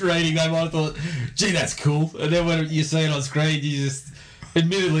script reading, they might have thought, "Gee, that's cool," and then when you see it on screen, you just.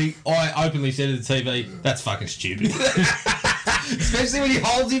 Admittedly, I openly said to the TV, "That's fucking stupid." Especially when he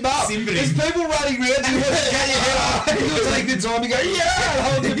holds him up. There's people running around. You want to get your head up. You'll take the time to go, "Yeah," and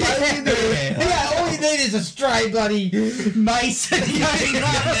hold your baby in there. yeah, all you need is a stray bloody mace and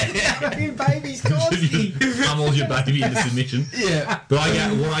your baby's costly. Pummels your baby into submission. Yeah. But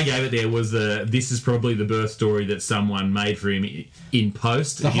what I gave it there was this is probably the birth story that someone made for him in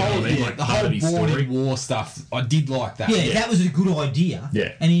post. The if you know whole, what I mean, like the part whole of his born story. in war stuff, I did like that. Yeah, that was a good idea.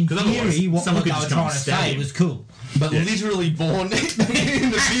 Yeah. And in 'Cause otherwise, theory, what they someone were could just come trying and to stab say him. was cool. But literally born in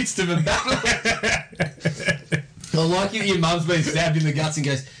the midst of a battle. I like it. Your mum's been stabbed in the guts and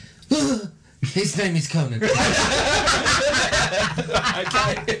goes, his name is Conan. Okay.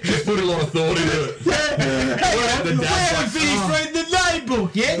 Just put a lot of thought into it. We haven't finished reading the name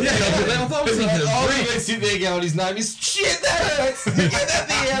book yet. I was sitting there going, his name is shit. That hurts. Get that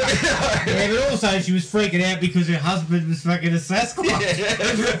thing out of it. Yeah, but also she was freaking out because her husband was fucking a Sasquatch.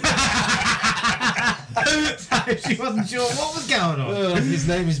 So she wasn't sure what was going on. His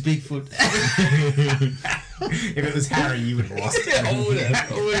name is Bigfoot. If it was Harry, you would have lost. I would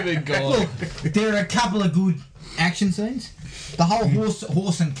have been gone. Look, there are a couple of good action scenes. The whole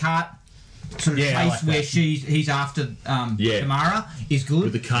horse and cart sort of Yeah, I chase like where that. he's after Tamara is good.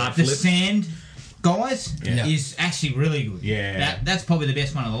 With the cart The flip. sand guys Yeah. is actually really good. Yeah. That's probably the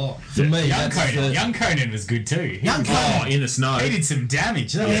best one of the lot. For me, Young Conan was good too. Young Oh, in the snow. He did some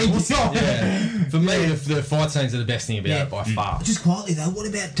damage. That Yeah, was awesome. For me, the fight scenes are the best thing about it by far. Just quietly though, what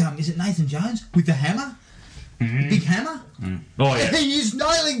about is it Nathan Jones with the hammer? Big hammer? Oh, yeah. He is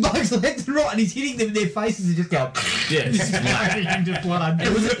nailing bugs left and right and he's hitting them in their faces and just going Yeah. into blood.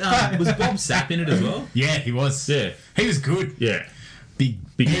 Was Bob Sapp in it as well? Yeah, he was. Yeah. He was good. Yeah. Big.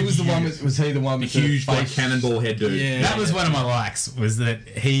 He was the one. Was he the one with Huge, the like, face? cannonball head dude. Yeah. That was one of my likes. Was that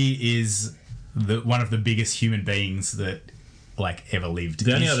he is one of the biggest human beings that ever lived.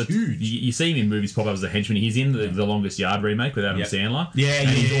 The only He's other, huge. you see him in movies pop up as a henchman. He's in the Longest Yard remake with Adam Yep. Sandler. Yeah, and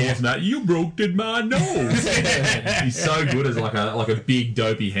he's yeah. awesome. That you broke my nose. He's so good as like a big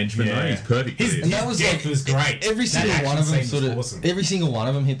dopey henchman. Yeah. Though. He's perfect. For His this. And that was death was great. Every That single one of action them scene was awesome. every single one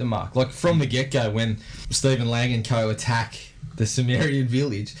of them hit the mark. Like from the get go, when Stephen Lang and co attack the Sumerian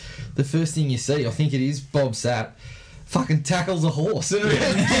village, the first thing you see, I think it is Bob Sapp, fucking tackles a horse and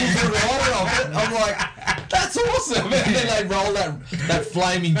kills the rider of it. I'm like, that's awesome. And then they roll that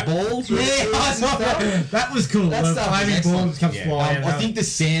flaming ball through. That was cool. That The stuff was flaming excellent. balls comes flying. I think the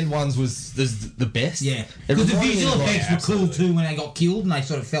sand ones was the best. yeah, It because the reminded me visual of, like, effects were cool too when they got killed and they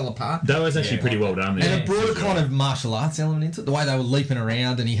sort of fell apart. That was actually pretty well done. And There. it brought a kind of martial arts element into it. The way they were leaping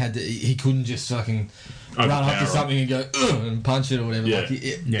around, and he couldn't just fucking run up Overpower to 'em. something and go "Ugh," and punch it or whatever.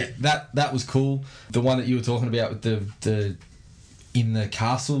 Yeah. That was cool. The one that you were talking about with the in the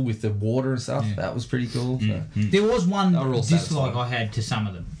castle with the water and stuff, that was pretty cool. So. There was one They were all dislike satisfying. I had to some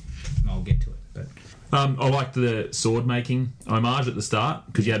of them. I'll get to it, but I liked the sword making homage at the start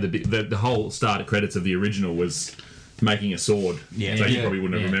because you had the whole start credits of the original was making a sword. Yeah. So you Yeah. probably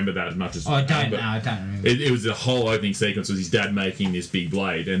wouldn't have Yeah. remembered that as much as I don't but know. I don't remember. It was the whole opening sequence was his dad making this big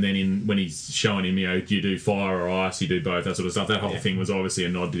blade, and then when he's showing him, do you do fire or ice? You do both, that sort of stuff. That whole thing was obviously a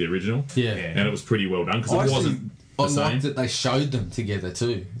nod to the original. Yeah. And it was pretty well done because I it wasn't the same. liked that they showed them together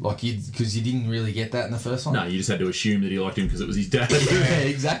too, because you didn't really get that in the first one. No, you just had to assume that he liked him because it was his dad. Yeah,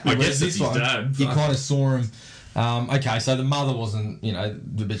 exactly. I Whereas guess it's this his one, dad. you Fuck. kind of saw him. Okay, so the mother wasn't,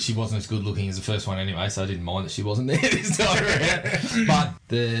 but she wasn't as good looking as the first one anyway, so I didn't mind that she wasn't there this time around. But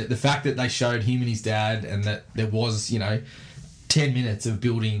the fact that they showed him and his dad, and that there was, 10 minutes of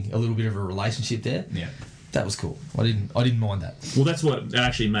building a little bit of a relationship there, that was cool. I didn't mind that. Well, that's what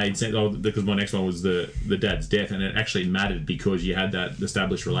actually made sense. Because my next one was the dad's death, and it actually mattered because you had that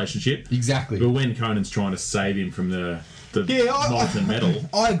established relationship. Exactly. But when Conan's trying to save him from the molten metal,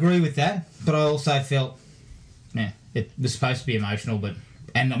 I agree with that, but I also felt, it was supposed to be emotional,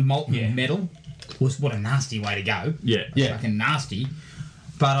 and the molten metal was what a nasty way to go. yeah, Fucking nasty.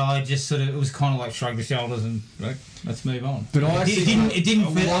 But I just sort of, it was kind of like shrug the shoulders and let's move on. But I I didn't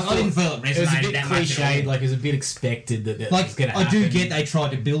feel it resonated It was a bit that much. cliched, like it was a bit expected that Like was going to I happen. do get they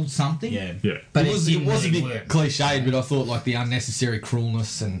tried to build something. Yeah. But it was didn't a really bit work. cliched, but I thought like the unnecessary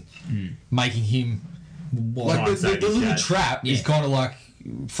cruelness and making him like the Saving his little dad. trap is kind of like,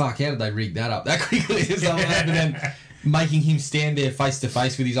 fuck, how did they rig that up that quickly? Or something like that? But then making him stand there face to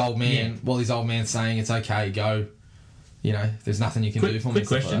face with his old man while his old man's saying it's okay, go. There's nothing you can do for me. quick and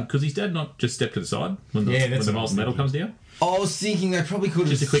stuff question: like because his dad not just stepped to the side when the, Yeah, when that's the what I was molten metal thinking. comes down? that. I was thinking they probably could have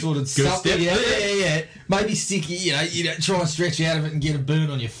Just a quick sort of goose something. step. Yeah. Maybe stick it, try and stretch out of it and get a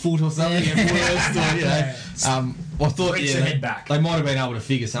burn on your foot or something. At worst, or, I thought Reach the head back. they might have been able to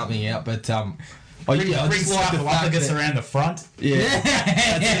figure something out, but I Bring just like the fact Sarcophagus that, around the front. I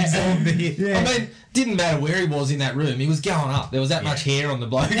mean, didn't matter where he was in that room. He was going up. There was that much hair on the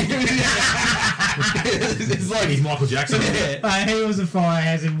bloke. It's like He's Michael Jackson. He was a fire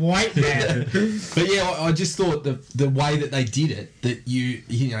hazard. Wait now. But yeah, I just thought the way that they did it, that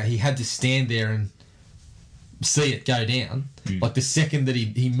he had to stand there and see it go down. Like the second that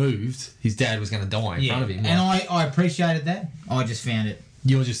he moved, his dad was going to die in front of him. And Like, I appreciated that. I just found it.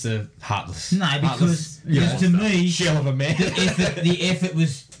 you're just a heartless. No, because to me, shell of a man. the effort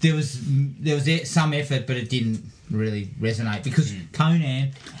was there was some effort, but it didn't really resonate because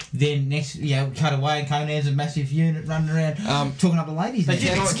Conan Then next, cut away and Conan's a massive unit running around talking up the ladies.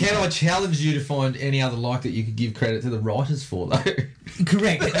 Can I challenge you to find any other like that you could give credit to the writers for, though?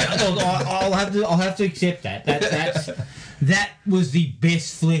 Correct. I'll have to accept that. That was the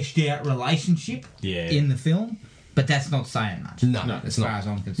best fleshed out relationship in the film. But that's not saying much. No, as far as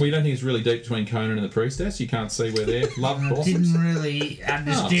I'm concerned. Well, you don't think it's really deep between Conan and the priestess? You can't see where their love blossoms? Didn't really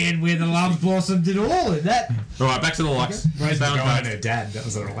understand where the love blossomed at all in that. All right, back to the likes. Rose McGowan and her dad, that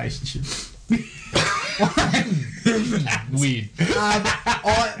was a relationship. Weird.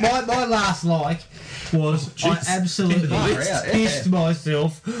 My last like was I absolutely pissed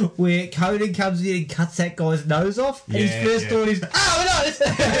myself where Conan comes in and cuts that guy's nose off. And his first thought is, oh no!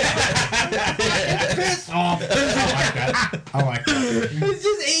 Pissed off. I like that. It's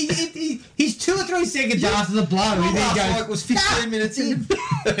just he's 2 or 3 seconds after the blow. My And then last goes, like was 15 minutes in.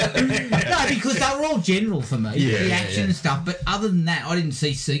 No, because they were all general for me, the action and stuff. But other than that, I didn't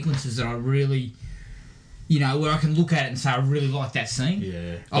see sequences that I really, where I can look at it and say I really like that scene.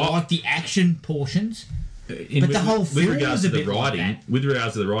 Yeah, I like the action portions. The whole film with regards was a to the bit like writing, that. with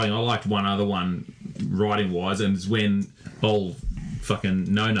regards to the writing, I liked one other one writing wise, and it's when old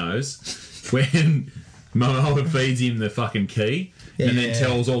fucking no-nos, when Momoa feeds him the fucking key. And then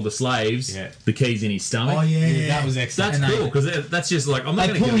tells all the slaves the key's in his stomach. Oh yeah, That was excellent. That's cool because that's just like I'm not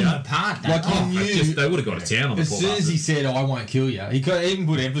They going to pull kill him you. apart. Like don't you they? It's just, they would have got to town on the As poor soon as he bastard. said, "I won't kill you," he could even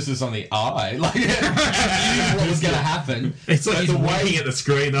put emphasis on the "I." Like, he knew what was going to happen. It's like But he's the way- winking at the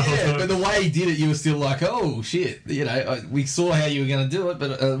screen the whole Yeah, time. but the way he did it, you were still like, "Oh shit!" We saw how you were going to do it,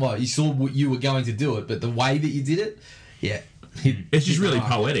 but you saw what you were going to do it, but the way that you did it, It's just really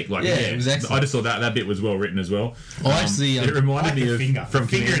poetic. Like, it was excellent. I just thought that bit was well written as well. I actually, it reminded me of from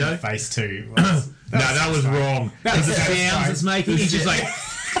finger in Commando. the face too. No, that was wrong. Because the That was sounds fine. it's making, he's just like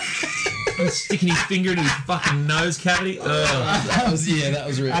sticking his finger into his fucking nose cavity. that was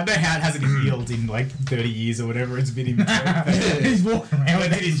real. I don't know how it hasn't healed in like 30 years or whatever it's been in between. He's walking around I with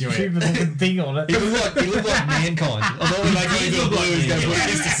did that enjoy it. stupid looking thing on it. He looked like mankind. I thought when they go to the Blues, go put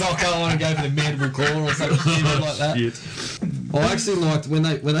Mr. Socko on and go for the mandible claw or something stupid like that. Shit. I actually liked when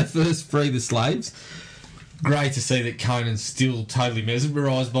they first free the slaves. Great to see that Conan's still totally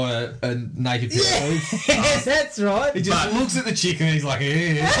mesmerised by a naked pair of boobs. Yes, that's right. He just looks at the chick and he's like,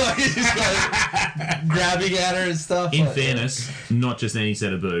 eh. Like, he's just like grabbing at her and stuff. In like, fairness, not just any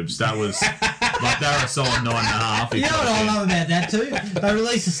set of boobs. That was like they were a solid 9.5. You know what I love about that too? They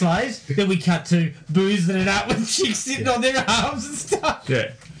release the slaves, then we cut to boozing it up with chicks sitting on their arms and stuff.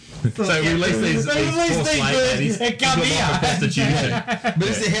 Yeah. So we released these poor slave ladies and come to here. prostitution.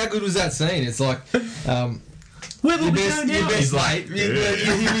 But how good was that scene? It's like Where will your we best, go your now? best mate,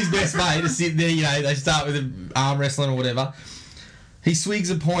 his best mate, to sit there. They start with arm wrestling or whatever. He swigs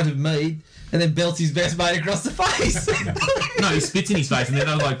a pint of mead and then belts his best mate across the face. No, he spits in his face and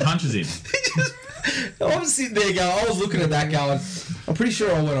then like punches him. I'm sitting there going, I was looking at that going, I'm pretty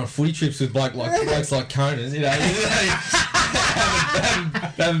sure I went on footy trips with blokes like Conan,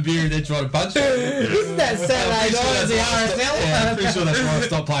 have a beer and then try to punch him. Isn't that Saturday night at the RSL? Yeah, I'm pretty sure that's why I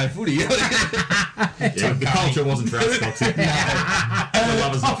stopped playing footy. Yeah, the culture wasn't for us, Foxy. The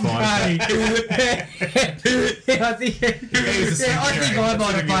lovers not fine. I think I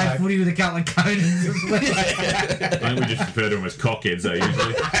might have played footy with a couple of Conans as well. I think we just refer to them as cockheads, though,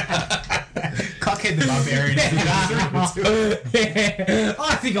 usually. Cockhead the barbarian.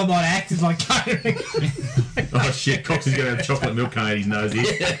 I think I might have acted like Conan. Oh shit, Cox is going to have chocolate milk coming out his nose here.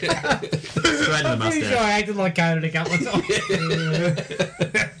 Straight in the I'm pretty sure mustache. I acted like Conan a couple of times.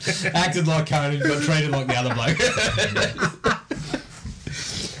 Acted like Conan, got treated like the other bloke.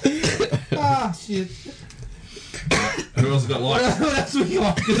 Oh shit. Who else got likes? What else we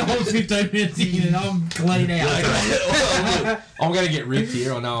got? Because I was 15 minutes in and I'm clean out. I'm going to get ripped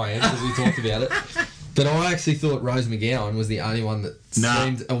here, I know I am, because we talked about it. But I actually thought Rose McGowan was the only one that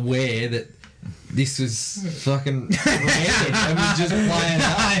seemed aware that this was fucking random and was just playing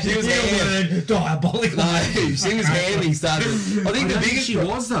up. She was hamming. Diabolical. No, she was hamming started. I think I the don't think biggest she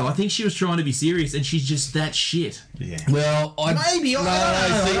was, though. I think she was trying to be serious and she's just that shit. Yeah. Well, Maybe, I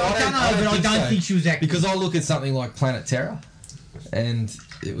don't know, but I don't think she was acting. Because I look at something like Planet Terror, and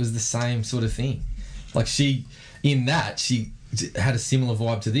it was the same sort of thing. Like she had a similar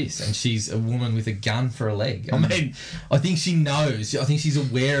vibe to this, and she's a woman with a gun for a leg. I mean, I think she knows. I think she's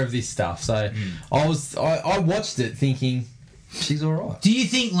aware of this stuff. So I watched it thinking, she's all right. Do you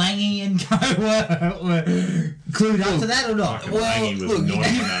think Langy and Co were clued up to that or not? Fucking Langy was look,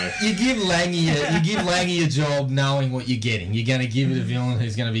 naughty, no. you give Langy a job knowing what you're getting. You're going to give it a villain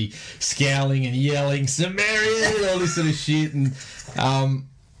who's going to be scowling and yelling Sumerian and all this sort of shit. And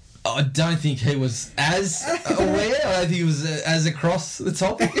I don't think he was as aware. I don't think he was as across the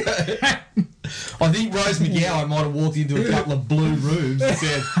topic. I think Rose McGowan might have walked into a couple of blue rooms and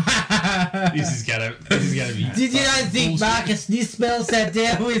said, "This is gonna be." Did you not think Marcus Nispel sat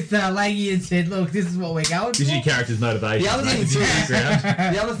down with Langy and said, "Look, this is what we're going for"? This is your character's motivation. The other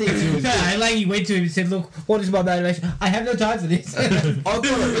thing too is No, Langy went to him and said, "Look, what is my motivation? I have no time for this." I've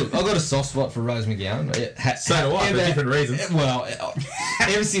got a soft spot for Rose McGowan. So do I, for different reasons. Well,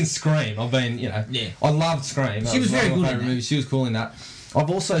 ever since Scream, I've been, I loved Scream. She was very good in that. movie. She was cool in that. I've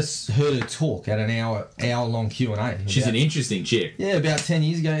also heard her talk at an hour-long Q&A. She's an interesting chick. Yeah, about 10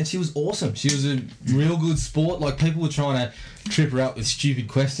 years ago, and she was awesome. She was a real good sport. Like, people were trying to trip her up with stupid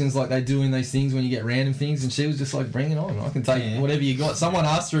questions like they do in these things when you get random things, and she was just like, bring it on. I can take whatever you got. Someone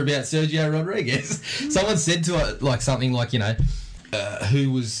asked her about Sergio Rodriguez. Someone said to her, like, something like, who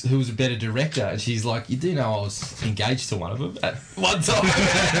was a better director, and she's like, you do know I was engaged to one of them at one time.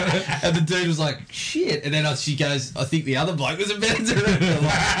 And the dude was like, shit, and then she goes, I think the other bloke was a better director.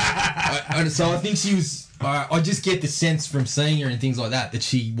 So I think she was, I just get the sense from seeing her and things like that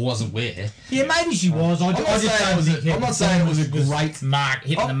she was aware. Yeah, maybe she was. I'm not saying it was a great mark,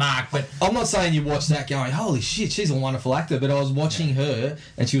 hitting the mark, but I'm not saying you watch that going, holy shit, she's a wonderful actor, but I was watching her,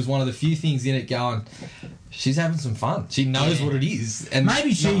 and she was one of the few things in it going, she's having some fun. She knows what it is. And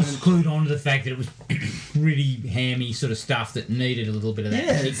maybe she was clued on to the fact that it was pretty hammy sort of stuff that needed a little bit of that.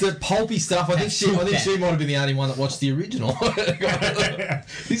 Yeah, it's the pulpy stuff. I think she might have been the only one that watched the original.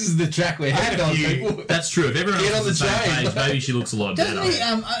 This is the track we're heading on, people. That's true. If everyone Get else on is the the same train. page, maybe she looks a lot better.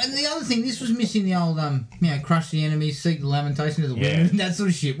 And the other thing, this was missing the old, crush the enemies, seek the lamentation of the women, and that sort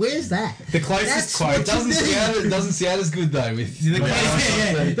of shit. Where's that? The closest quote It doesn't sound as good though. With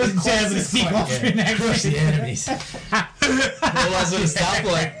It doesn't sound as thick off in crush the enemies. All that sort of stuff.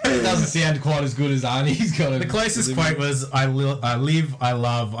 Like, it doesn't sound quite as good as Arnie's got. The closest quote was, I live, I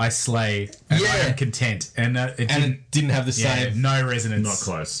love, I slay, and I am content. And it didn't have the same. No resonance. Not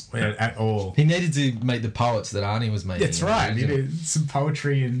close. At all. He needed to meet the poets that Arnie was making. That's right. You know, some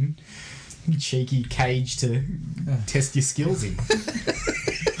poetry and cheeky cage to test your skills in.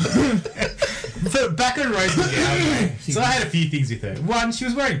 But back on Rose McGowan, so I had a few things with her. One, she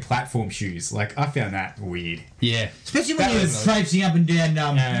was wearing platform shoes. Like, I found that weird. Yeah. Especially when you're traipsing up and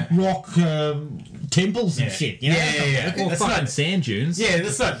down rock temples and shit. You know? Yeah. Or fucking sand dunes. Yeah,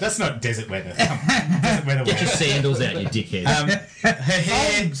 that's not desert weather. Desert weather. Get your sandals out, you dickhead. Her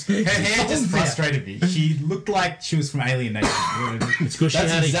hair just frustrated me. She looked like she was from Alien Nation. It's because she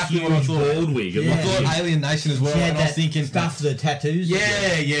That's had exactly a what I huge thought. bald wig. It I looked thought like Alien Nation as well, She had and I was that thinking stuff, the tattoos.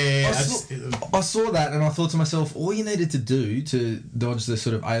 Yeah. I saw that and I thought to myself, all you needed to do to dodge the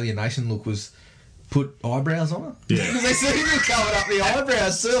sort of Alien Nation look was put eyebrows on her. Yeah. Because they seem to cover up the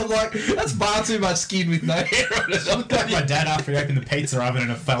eyebrows too. I'm like, that's far too much skin with no hair on it. Looked like my dad after he opened the pizza oven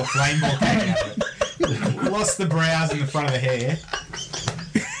and a flame ball came out of it. Lost the brows in the front of the hair.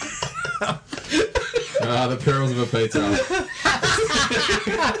 The perils of a pizza.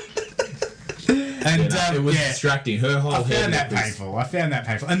 And it was distracting. Her whole I head. found that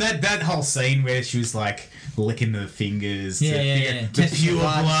painful. And that whole scene where she was like licking the fingers, the pure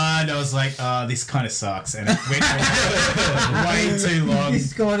blood. I was like, this kind of sucks, and it went on way too long.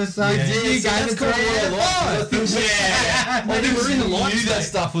 This kind of sucks. You gave it 3 out of 5. I think she knew that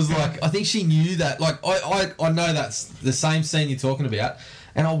stuff was like. I think she knew that. Like, I know that's the same scene you're talking about,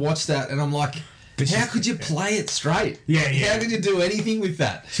 and I watched that, and I'm like, how could you play it straight? Yeah. How could you do anything with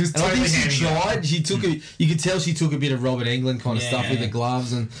that? She was and I think totally she handing it tried. She took you could tell she took a bit of Robert Englund kind of stuff with the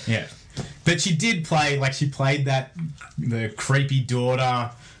gloves and. Yeah. But she did play, like, she played the creepy daughter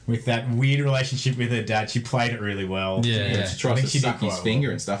with that weird relationship with her dad. She played it really well. Yeah. She tries to suck his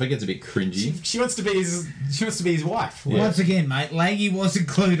finger and stuff. It gets a bit cringy. She wants to be his wife. Once again, mate, Langy wasn't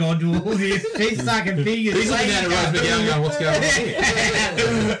clued on to all this. He's sucking fingers. He's looking down at Rose McGowan going, what's going on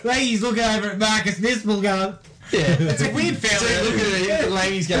here? Langy's looking over at Marcus Nispel going, Yeah. It's a weird family. So looking at him,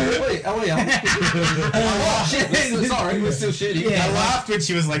 Langy's going, wait, are we on? Oh, shit, sorry, we're still shooting. I laughed when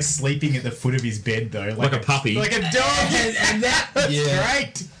she was like sleeping at the foot of his bed though. Like a puppy. Like a dog. and that's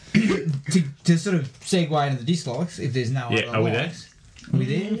Great. to sort of segue into the dislikes, if there's no other are we there? likes. Are we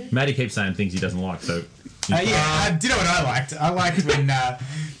there? Matty keeps saying things he doesn't like, so... Do you know what I liked? I liked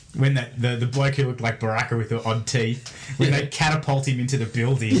when the bloke who looked like Baraka with the odd teeth, when they catapult him into the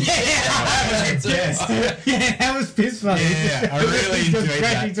building. That was best. Yeah, that was piss funny. Yeah, I really He goes enjoyed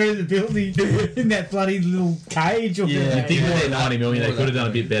crashing that. through the building in that bloody little cage. Or I think with their 90 million, they could have done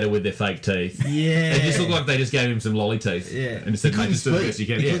a bit better with their fake teeth. Yeah. They just look like they just gave him some lolly teeth. Yeah. And just said, mate, just do the speak. best you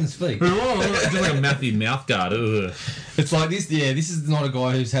can. He Yeah. couldn't speak. Just like a Matthew mouth guard. Ugh. It's like this. Yeah, this is not a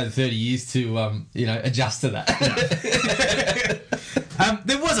guy who's had 30 years to, adjust to that.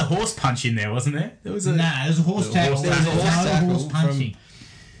 There was a horse punch in there, wasn't there? There was a Nah, there's a horse tackle. There was a horse tackle horse punching.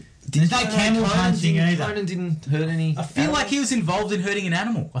 There's no camel punching either. Conan didn't hurt any. I feel like he was involved in hurting an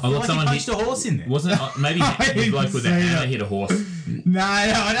animal. I feel look, like he someone punched a horse in there. Wasn't it? Maybe the bloke with the see hammer that. hit a horse. No,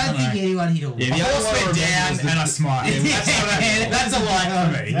 I don't think anyone hit a horse. The horse went down and I smiled. That's a lie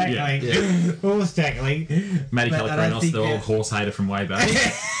for me. Exactly. Horse tackling. Matty But I don't Calacrinos, think the old that- horse hater from way back.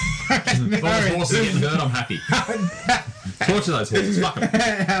 As long as horses are getting hurt, I'm happy. Torture those horses. Fuck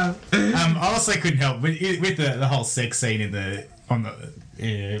them. I also couldn't help with the whole sex scene with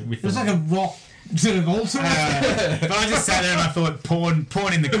It was like a rock sort of altar. but I just sat there and I thought porn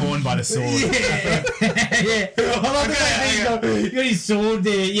in the corn by the sword. Yeah. I like the fact you got his sword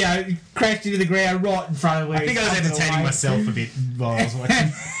there, you know, crashed into the ground right in front of where I think I was entertaining myself a bit while I was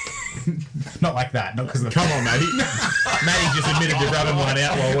watching. Not like that, not because of the Come on, Matty. Matty just admitted to rubbing one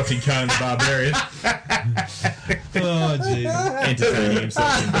out while watching Conan the Barbarian. Oh, jeez. Entertaining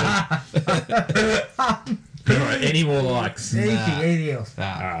himself. Alright, any more likes? anything else.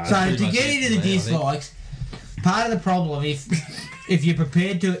 So to get into the dislikes, part of the problem if you're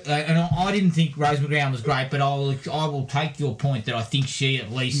prepared to, and I didn't think Rose McGowan was great, but I will take your point that I think she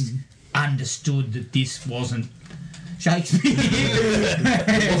at least understood that this wasn't Shakespeare.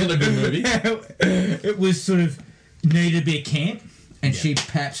 It wasn't a good movie. It was sort of needed a bit of camp, and she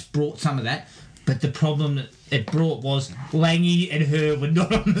perhaps brought some of that. But the problem that it brought was Langy and her were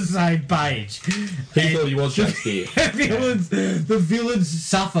not on the same page. He thought he was Shakespeare. The villains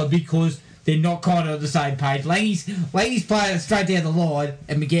suffer because they're not kind of on the same page. Langy's playing it straight down the line,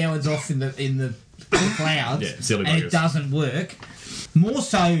 and McGowan's off in the clouds, Yeah, silly and buggers. it doesn't work. More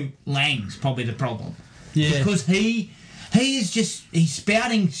so, Lang's probably the problem. Yeah. Because he's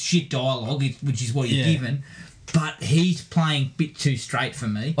spouting shit dialogue, which is what he's Yeah. given, but he's playing a bit too straight for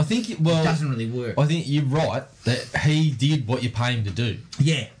me. I think It doesn't really work. I think you're right that he did what you pay him to do,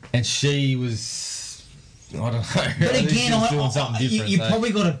 Yeah. and she was. I don't know. But again, you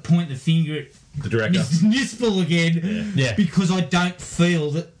probably got to point the finger at The director. Nispel again, Yeah. because I don't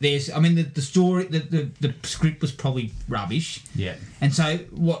feel that there's. I mean, the story, the script was probably rubbish, Yeah. and so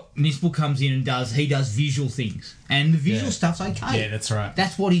what Nispel comes in and does, he does visual things, and the visual Yeah. stuff's okay. Yeah, that's right.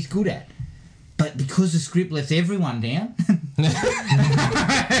 That's what he's good at. But because the script lets everyone down,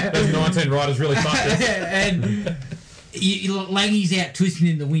 Those 19 writers really fucked us. and Langy's out twisting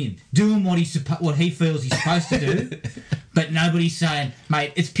in the wind, doing what he feels he's supposed to do, but nobody's saying,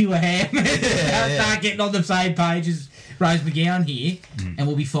 mate, it's pure ham. Start getting on the same page as Rose McGowan here, and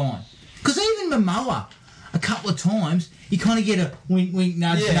we'll be fine. Because even Momoa, a couple of times, you kind of get a wink, wink,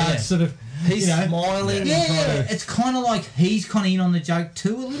 nudge, nudge, sort of. He's smiling. Yeah, and kind of, it's kind of like he's kind of in on the joke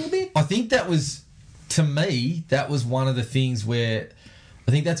too a little bit. I think that was, to me, that was one of the things where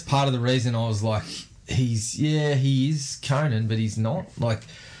I think that's part of the reason I was like, he is Conan, but he's not. Like,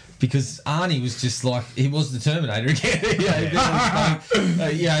 because Arnie was just like, he was the Terminator again.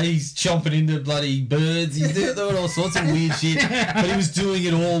 He's chomping into bloody birds. He's doing all sorts of weird shit. But he was doing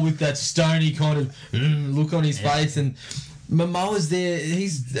it all with that stony kind of look on his face. And Momoa's there.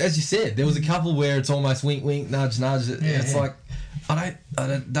 He's, as you said, there was a couple where it's almost wink, wink, nudge, nudge. It's like, I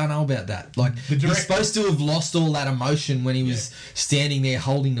don't know about that. Like, he's supposed to have lost all that emotion when he was standing there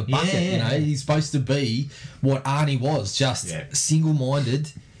holding the bucket. You know, he's supposed to be what Arnie was, just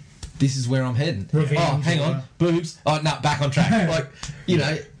single-minded. This is where I'm heading. Revenge, oh, hang on, boobs. Oh no, back on track. Like, you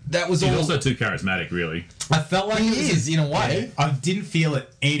know, that was He's all. also too charismatic, really. I felt like he is in a way. I didn't feel at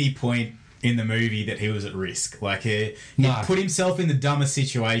any point in the movie that he was at risk. Like he put himself in the dumbest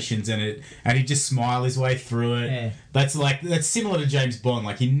situations, and he'd just smile his way through it. Yeah. That's similar to James Bond.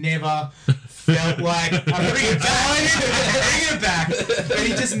 Like he never felt like I'm bringing it back. But he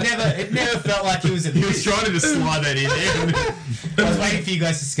just it never felt like he was at risk. He was trying to slide that in there. I was waiting for you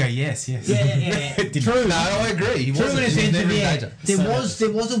guys to just go yes. Yeah. True. No, I agree. He True wasn't. in a He was sense never of, in yeah, danger.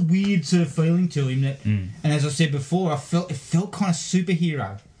 there was a weird sort of feeling to him that, and as I said before, it felt kind of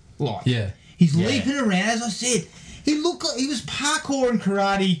superhero like. Yeah. He's leaping around, as I said. He was parkour and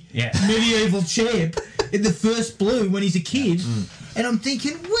karate medieval champ in the first Blue when he's a kid, and I'm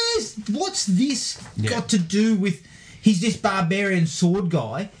thinking, what's this got to do with? He's this barbarian sword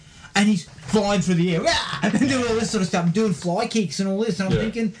guy, and he's flying through the air and doing all this sort of stuff, doing fly kicks and all this, and I'm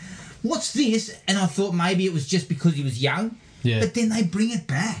thinking, what's this? And I thought maybe it was just because he was young, but then they bring it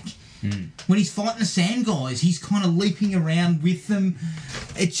back. When he's fighting the sand guys, he's kind of leaping around with them.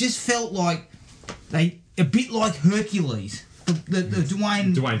 It just felt like a bit like Hercules, the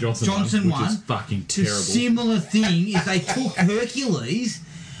Dwayne Johnson one, one, which is fucking The terrible. similar thing is they took Hercules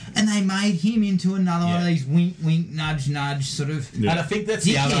and they made him into another one of these wink, wink, nudge, nudge sort of. And I think that's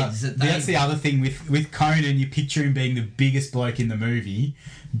that's the other thing with Conan. You picture him being the biggest bloke in the movie,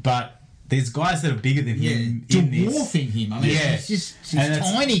 but there's guys that are bigger than him in this. Dwarfing him. I mean, it's just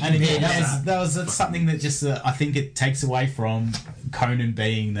tiny and compared again, that's something that just I think it takes away from Conan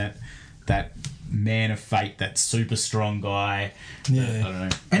being that man of fate, that super strong guy. Yeah. I don't know.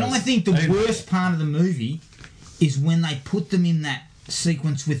 And I think the worst part of the movie is when they put them in that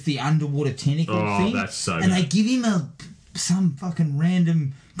sequence with the underwater tentacle thing. That's so and bad. they give him some fucking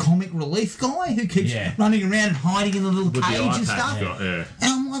random comic relief guy who keeps running around and hiding in the little With cage the and eye stuff. patch,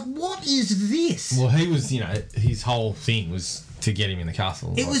 And I'm like, what is this? Well, he was, his whole thing was to get him in the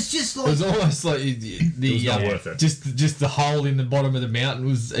castle. It was just like... It was almost like the was not worth it. Just the hole in the bottom of the mountain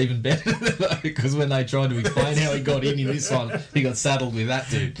was even better because when they tried to explain how he got in this one, he got saddled with that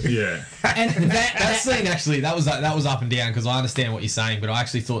dude. Yeah. And that scene actually that was up and down because I understand what you're saying, but I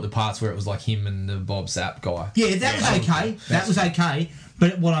actually thought the parts where it was like him and the Bob Sapp guy. Yeah, that was okay. That was okay.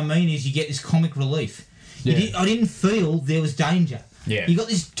 But what I mean is you get this comic relief. Yeah. I didn't feel there was danger. Yeah. You got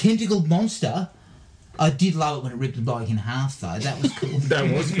this tentacled monster. I did love it when it ripped the bloke in half, though. That was cool. That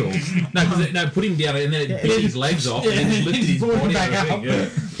was cool. No, put him down and then it bit his legs off and then lifted his body back out up. of the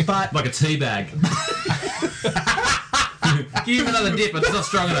thing. But Like a tea bag. Give him another dip, but it's not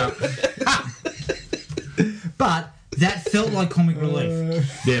strong enough. But that felt like comic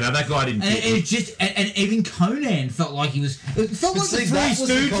relief. Yeah, no, that guy didn't And fit. it just and even Conan felt like he was. It felt like see, the that Three was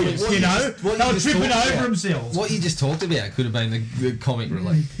the comic- Stooges, what you you know? just- what They you were just tripping talked over about. themselves. What you just talked about could have been the comic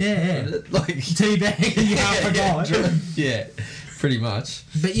relief. Yeah. Like Teabag and you half a guy. Yeah, pretty much.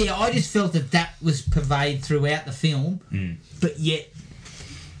 But yeah, I just felt that was pervaded throughout the film, but yet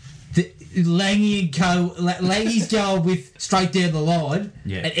Langy and Co. Langy's going with straight down the line,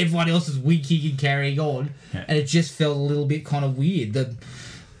 and everyone else is winking and carrying on, and it just felt a little bit kind of weird.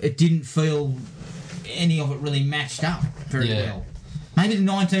 It didn't feel any of it really matched up very well. Maybe the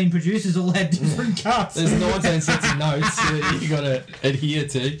 19 producers all had different cuts. There's 19 sets of notes that you got to adhere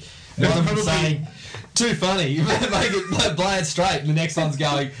to. One of them saying, too funny, make it play it straight, and the next one's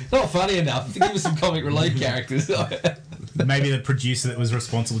going, not funny enough, give us some comic relief characters. Maybe the producer that was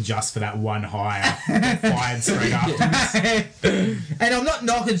responsible just for that one hire fired straight afterwards. And I'm not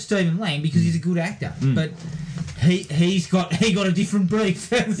knocking Stephen Lang because he's a good actor, but he got a different brief.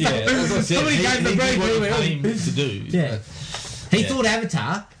 Yeah, as I said, Somebody gave the brief. what you paid him to do. Yeah. He thought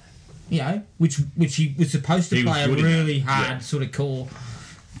Avatar, which he was supposed to He was play a good in really that. hard sort of core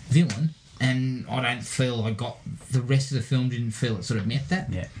villain, and I don't feel I got the rest of the film didn't feel it sort of met that.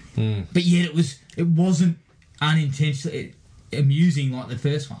 Yeah. But yet it wasn't unintentionally amusing like the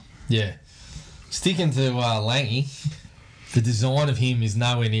first one. Yeah. Sticking to Langy, the design of him is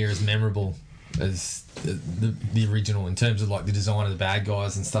nowhere near as memorable as the original in terms of like the design of the bad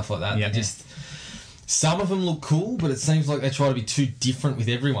guys and stuff like that. Yeah. They just some of them look cool, but it seems like they try to be too different with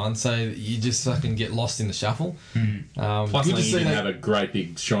everyone, so you just fucking get lost in the shuffle. Plus, good to he see didn't they- have a great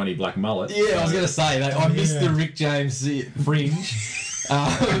big shiny black mullet. Yeah, I was going to say, I missed the Rick James fringe.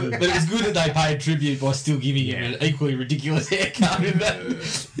 But it was good that they paid tribute by still giving him an equally ridiculous haircut in that,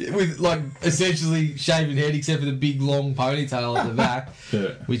 with like essentially shaven head except for the big long ponytail at the back,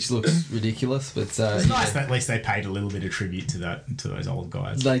 which looks ridiculous. But It's nice that at least they paid a little bit of tribute to those old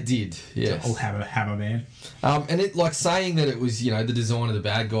guys. they did, yes. Old Hammer Man. And it like saying that it was the design of the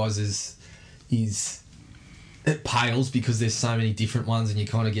bad guys is it pales because there's so many different ones and you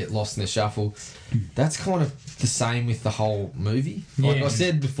kind of get lost in the shuffle. That's kind of the same with the whole movie. Like I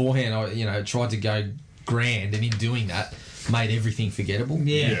said beforehand, I tried to go grand, and in doing that, made everything forgettable.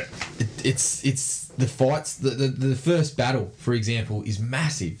 Yeah. It's the fights. The first battle, for example, is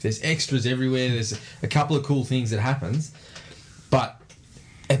massive. There's extras everywhere. There's a couple of cool things that happens, but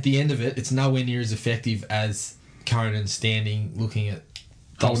at the end of it, it's nowhere near as effective as Conan standing, looking at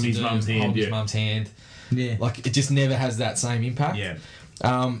Holding his mum's hand, holding his yeah. mum's hand. Yeah. Like it just never has that same impact. Yeah.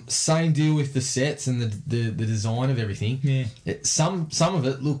 Same deal with the sets and the design of everything. Yeah. Some of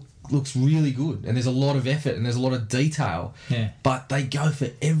it looks really good, and there's a lot of effort and there's a lot of detail. Yeah. But they go for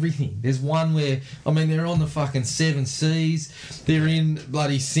everything. There's one where they're on the fucking 7 Seas. They're in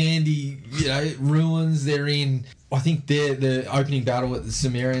bloody sandy ruins. They're in. I think they're the opening battle at the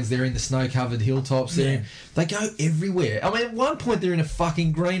Sumerians. They're in the snow-covered hilltops. They go everywhere. At one point they're in a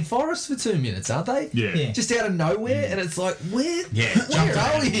fucking green forest for 2 minutes, aren't they? Yeah. Yeah. Just out of nowhere, and it's like, where Jump are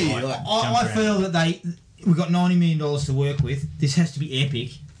around. we here? Like, I feel that we've got $90 million to work with. This has to be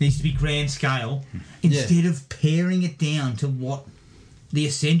epic. Needs to be grand scale. Instead of paring it down to what the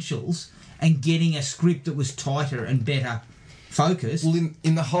essentials and getting a script that was tighter and better focus, Well,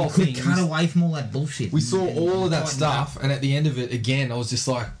 in the whole you could thing, cut away from all that bullshit. we saw and all of that tighten stuff, up. and at the end of it, again, I was just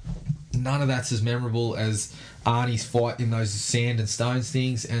like, none of that's as memorable as Arnie's fight in those sand and stones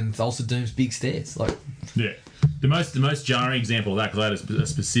things, and Thulsa Doom's big stairs. Like, Yeah. The most jarring example of that, because I had a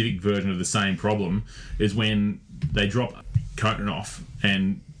specific version of the same problem, is when they drop Conan off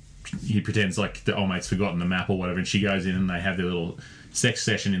and he pretends like the old mate's forgotten the map or whatever, and she goes in and they have their little sex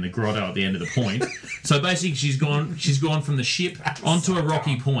session in the grotto at the end of the point. So basically, she's gone from the ship onto a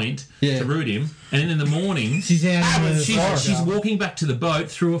rocky point to root him, and then in the morning She's out in the forest. she's walking back to the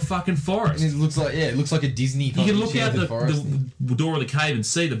boat through a fucking forest. it looks like a Disney. You can look out the door of the cave and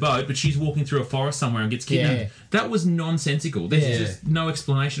see the boat, but she's walking through a forest somewhere and gets kidnapped. Yeah. That was nonsensical. There's Yeah. just no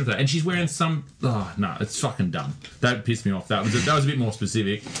explanation for that. And she's wearing some... Oh, no, it's fucking dumb. That pissed me off. That was a bit more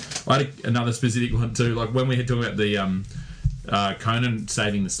specific. I had another specific one too. Like when we had talking about the Conan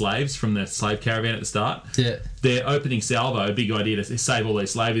saving the slaves from the slave caravan at the start. Yeah. Their opening salvo, big idea to save all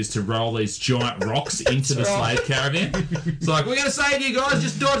these slaves, is to roll these giant rocks into the slave caravan. It's like, we're going to save you guys,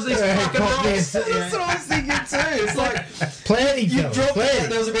 just dodge these fucking rocks. That's what I was thinking too. It's like Planning, you fellas, dropped planning. out.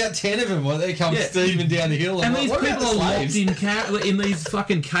 There was about 10 of them. Well, they come steaming down the hill. And I'm these like, what people about are the locked slaves? in these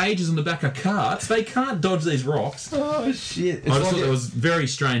fucking cages on the back of carts. They can't dodge these rocks. Oh shit! It's I just like thought it was very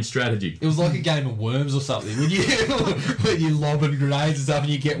strange strategy. It was like a game of worms or something. When you lobbing grenades and stuff, and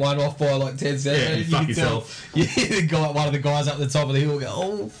you get one off by like 10 seconds, Yeah, you fuck can yourself. tell. Yeah, one of the guys up the top of the hill go,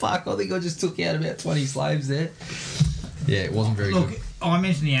 "Oh fuck! I think I just took out about 20 slaves there." Yeah, it wasn't very Look, good. I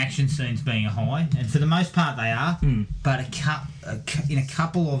mentioned the action scenes being a high, and for the most part they are. But in a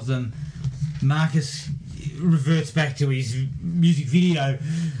couple of them, Marcus reverts back to his music video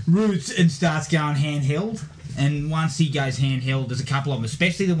roots and starts going handheld. And once he goes handheld, there's a couple of them,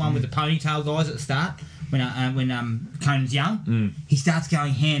 especially the one with the ponytail guys at the start when Conan's young. He starts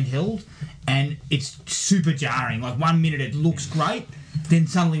going handheld, and it's super jarring. Like 1 minute it looks great, then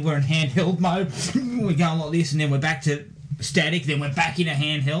suddenly we're in handheld mode. We're going like this, and then we're back to static, then we're back into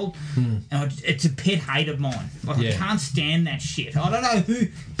handheld. And it's a pet hate of mine. Like, I can't stand that shit. I don't know who.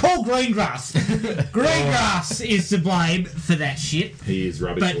 Paul Greengrass. Greengrass is to blame for that shit. He is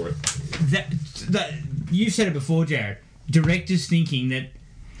rubbish But for it. that you said it before, Jared. Directors thinking that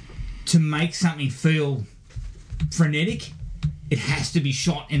to make something feel frenetic, it has to be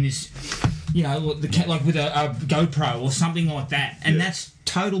shot in this, like with a GoPro or something like that, and that's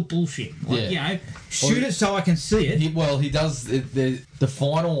total bullshit. Like, shoot it so I can see it. He does the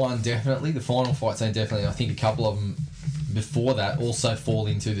final one definitely. The final fight scene definitely. I think a couple of them before that also fall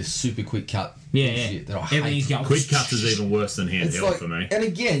into this super quick cut bullshit that I Everything's hate. going Quick cuts is even worse than handheld for me. And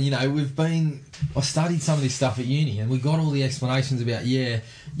again, I studied some of this stuff at uni, and we got all the explanations about you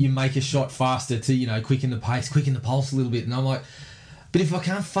make a shot faster to quicken the pace, quicken the pulse a little bit, and I'm like, but if I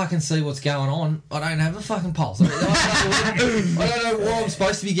can't fucking see what's going on, I don't have a fucking pulse. I don't know what I'm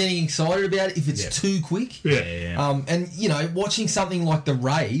supposed to be getting excited about if it's too quick. And watching something like The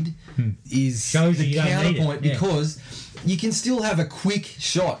Raid is Shows the you don't need it. counterpoint because you can still have a quick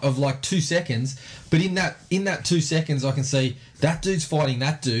shot of like 2 seconds, but in that 2 seconds I can see that dude's fighting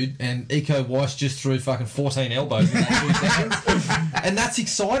that dude, and Iko Weiss just threw fucking 14 elbows in that 2 seconds. And that's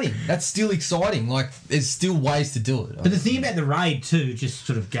exciting. That's still exciting. Like, there's still ways to do it. But the thing about the Raid too, just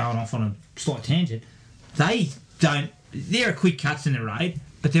sort of going off on a slight tangent, there are quick cuts in the Raid,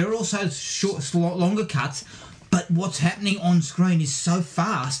 but there are also longer cuts. But what's happening on screen is so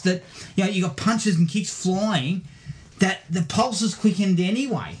fast that you got punches and kicks flying that the pulse is quickened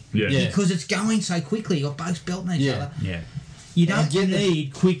anyway. Because it's going so quickly. You've got both belting each other. You don't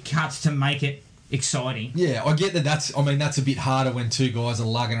need quick cuts to make it exciting. Yeah, I get that. That's a bit harder when two guys are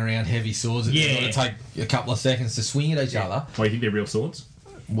lugging around heavy swords. It's got to take a couple of seconds to swing at each other. Oh, you think they're real swords?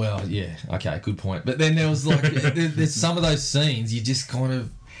 Well, yeah, okay, good point. But then there was like there's some of those scenes you just kind of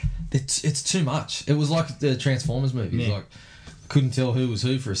it's too much. It was like the Transformers movies. Like, couldn't tell who was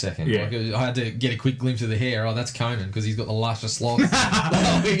who for a second. Like, I had to get a quick glimpse of the hair. Oh, that's Conan because he's got the luscious locks.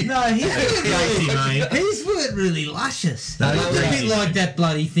 No, his weren't really luscious. No, It's a bit like that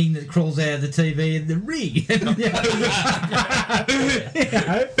bloody thing that crawls out of the TV in the ring.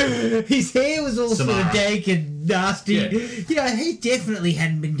 His hair was all sort of dank and nasty. He definitely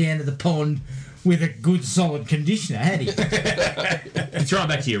hadn't been down to the pond with a good solid conditioner, had he? To throw it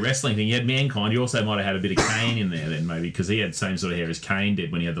back to your wrestling thing, you had Mankind. You also might have had a bit of Kane in there then, maybe, because he had the same sort of hair as Kane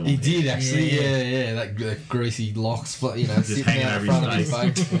did when he had the long He hair. did actually, yeah. That greasy locks, Just sitting hanging out over in front his of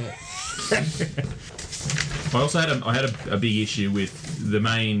his face. I also had a big issue with the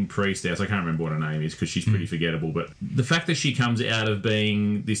main priestess. I can't remember what her name is because she's pretty forgettable. But the fact that she comes out of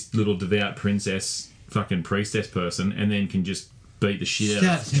being this little devout princess, fucking priestess person, and then can just beat the shit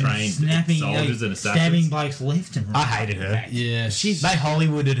out of trained snapping, soldiers and assassins. stabbing blokes left and right. I hated her. Yeah, They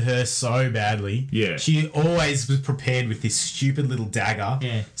Hollywooded her so badly. Yeah. She always was prepared with this stupid little dagger.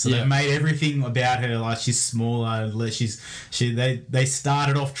 Yeah. So Yeah. they made everything about her like she's smaller. They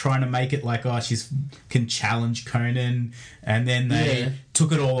started off trying to make it like she's can challenge Conan, and then they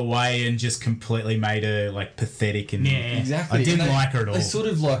took it all away and just completely made her like pathetic and exactly. I didn't And like her at all. They sort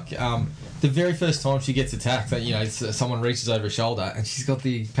of like the very first time she gets attacked, that someone reaches over her shoulder and she's got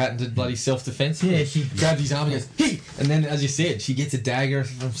the patented bloody self-defense. Yeah, she grabs his arm and goes, "Hey!" And then, as you said, she gets a dagger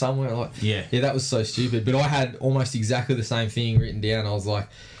from somewhere. Like, Yeah. that was so stupid. But I had almost exactly the same thing written down. I was like,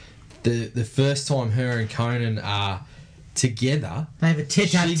 the first time her and Conan are together, they have a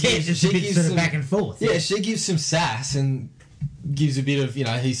tete-a-tete, just a bit sort of back and forth. Yeah, she gives some sass and gives a bit of,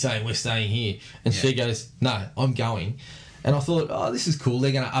 he's saying we're staying here, and she goes, "No, I'm going." And I thought, this is cool.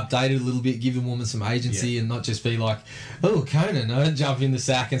 They're going to update it a little bit, give the woman some agency, and not just be like, "Oh, Conan," I don't jump in the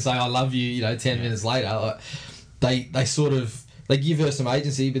sack and say, "I love you," 10 minutes later. Like, they give her some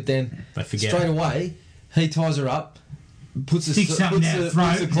agency, but then They forget. straight away, he ties her up, puts a Sticks something down her puts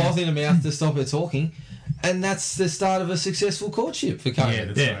a throat. cloth in her mouth to stop her talking. And that's the start of a successful courtship for Conan. Yeah,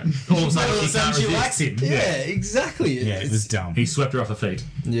 that's right. All of a All of a sudden she resist. likes him. Yeah, exactly. Yeah, it was dumb. He swept her off her feet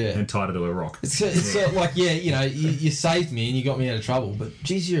Yeah. and tied her to a rock. It's like, you saved me and you got me out of trouble, but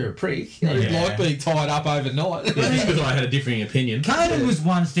geez, you're a prick. I didn't Yeah. like being tied up overnight. Just because I had a differing opinion. Conan was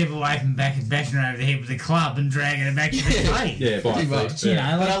one step away from bashing her over the head with a club and dragging her back to the plane. Yeah, by Pretty feet. much. You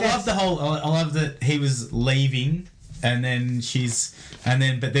know, But like I love the whole. I love that he was leaving, and then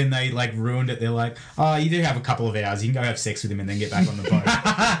but then they like ruined it. They're like, "Oh, you do have a couple of hours. You can go have sex with him and then get back on the boat."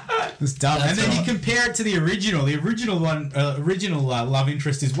 It's dumb. That's and then right. you compare it to the original. The original love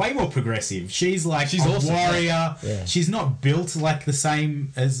interest is way more progressive. She's like She's a awesome, warrior. Yeah. She's not built like the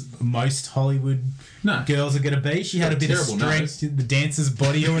same as most Hollywood. No. Girls are going to be. She had a bit of Terrible strength, the dancer's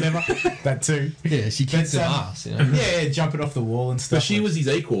body or whatever. That too. Yeah, she kicks some But, ass. Yeah, jumping off the wall and stuff. But she was his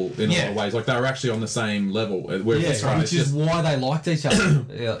equal in a lot of ways. Like they were actually on the same level. Whereas this one, which it's is just, why they liked each other.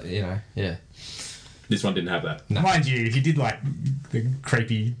 Yeah. this one didn't have that. Mind you, he did like the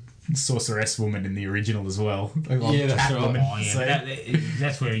creepy sorceress woman in the original as well. Like, Yeah, that's Catwoman. right. Oh, yeah, So-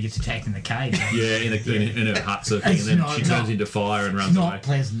 that's where he gets attacked in the cave. Yeah, in a hut sort of thing, It's and then not- she it's turns not- into fire and It's runs away. not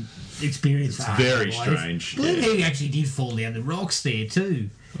pleasant experience. It's for very her, boys. strange. I believe Yeah. he actually did fall down the rocks there too.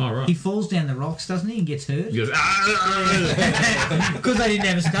 Oh, right. He falls down the rocks, doesn't he, and gets hurt? He goes, "Ah!" Because they didn't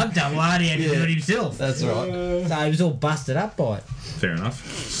have a stunt double, Artie had to do it himself. That's right. So he was all busted up by it. Fair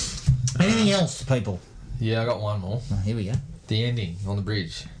enough. Anything else, people? Yeah, I got one more. Oh, here we go. The ending on the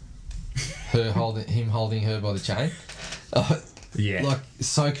bridge. Him holding her by the chain. Yeah. Like,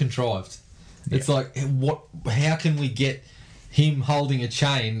 so contrived. It's like, how can we get him holding a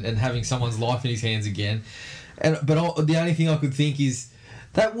chain and having someone's life in his hands again? But the only thing I could think is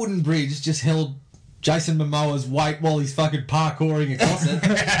that wooden bridge just held Jason Momoa's weight while he's fucking parkouring across it.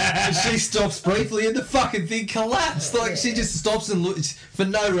 And she stops briefly and the fucking thing collapsed. Like, she just stops and looks for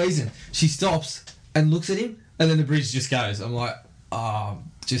no reason. She stops and looks at him and then the bridge just goes. I'm like,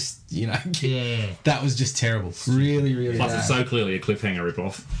 Yeah. that was just terrible. Really, really Plus, bad. it's so clearly a cliffhanger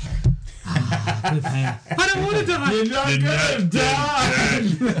ripoff. Cliffhanger. I don't want to die. You're not gonna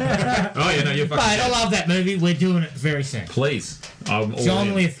die. Oh yeah, no, you're fucking. Mate, I love that movie. We're doing it very soon. Please, I'm all John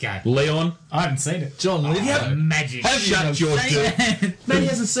in. Lithgow. Leon, I haven't seen it. John Lithgow. Magic. shut your dick. Man, he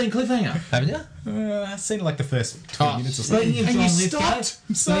hasn't seen Cliffhanger. Haven't you? I've seen like the first 20 minutes or something. Speaking of And John you Lithgow, stopped.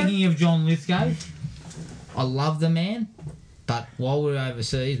 I'm sorry. speaking of John Lithgow, I love the man. But while we were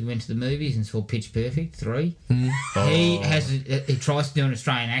overseas, we went to the movies and saw Pitch Perfect 3. He tries to do an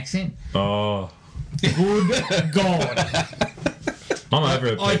Australian accent. Oh, Good God. I'm over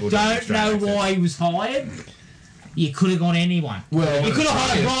it. I don't know why he was hired. You could have gone anyone. Well, you could have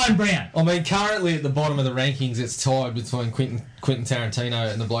hired Brian Brown. I mean, currently at the bottom of the rankings, it's tied between Quentin Tarantino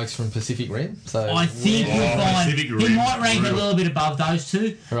and the blokes from Pacific Rim. So I think Pacific he Rim, might rank a brutal. little bit above those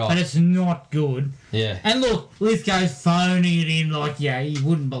two, Right. but it's not good. yeah, And look, Lithgow's phoning it in like, you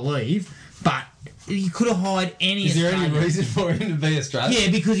wouldn't believe, but you could have hired any is there any Australian. reason for him to be Australian? Yeah,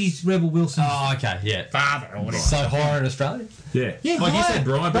 because he's Rebel Wilson's Oh, okay, yeah. father or whatever. So higher in Australia? Yeah, Yeah, like you hire said,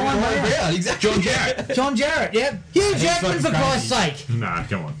 Brian Brian Brown. Brown. exactly. John Jarrett. John Jarrett, yep. Hugh Jackman, for fucking Christ's sake. Nah,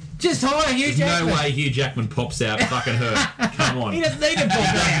 come on. Just hire Hugh There's Jackman. no way Hugh Jackman pops out fucking her. Come on. He He doesn't need to does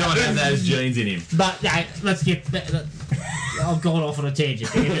pop not out. have those genes in him. But, let's get... I've gone off on a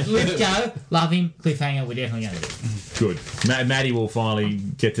tangent. Let's go. Love him. Cliffhanger, we're definitely going to do it. Good. Maddie will finally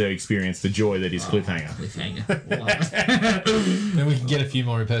get to experience the joy that is Cliffhanger. Cliffhanger. Love it. Then we can get a few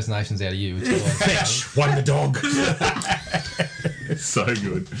more impersonations out of you. Which is like, Fetch, won the dog. So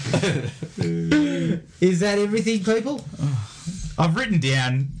good. Is that everything, people? I've written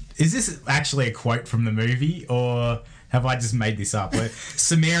down, is this actually a quote from the movie, or have I just made this up? Where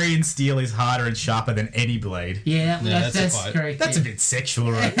Sumerian steel is harder and sharper than any blade. Yeah, that's quite- correct. That's a bit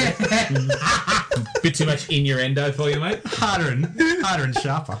sexual, right? there. Bit too much innuendo for you, mate. harder and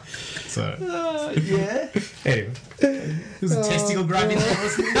sharper. So yeah. anyway, it was a testicle grabbing there,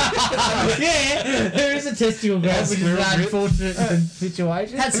 wasn't it? Yeah, there is a testicle grab, which is an unfortunate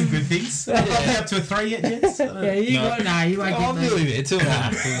situation. Had some good things. Not up to a 3 yet, yes. Yeah, you No. got no. You won't Oh, get I'm me. nearly there.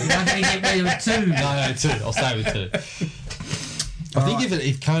 2.5. You're not going to get me with 2. No, 2. I'll stay with 2. I think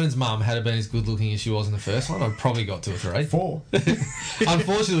if Conan's mum had been as good looking as she was in the first one, I'd probably got to a 3. 4.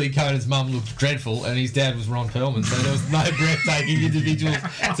 Unfortunately, Conan's mum looked dreadful, and his dad was Ron Perlman, so there was no breathtaking individuals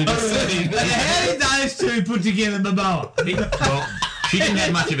to be seen. How did those two put together Momoa? Well, she didn't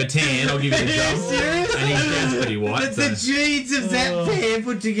have much of a tan, I'll give you the job. serious? And his dad's pretty white. But the So. genes of that pair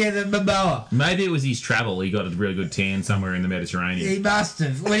put together Momoa. Maybe it was his travel. He got a really good tan somewhere in the He Mediterranean. must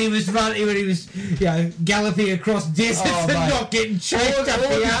have. When he was galloping across deserts Oh, and mate. not getting chased All up I the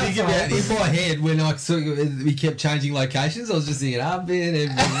could think about arsehole. in my head when I sort of, we kept changing locations, I was just thinking, I've been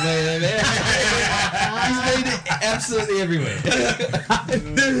everywhere. He's been absolutely everywhere.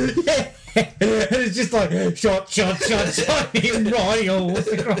 And it's just like shot, him riding a horse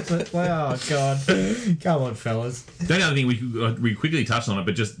across it. Oh God! Come on, fellas. The only other thing we quickly touched on it,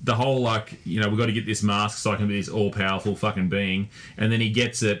 but just the whole we've got to get this mask so I can be this all powerful fucking being, and then he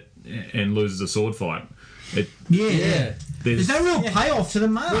gets it and loses a sword fight. Yeah. There's There's no real payoff to the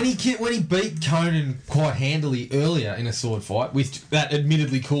mask. When he beat Conan quite handily earlier in a sword fight with that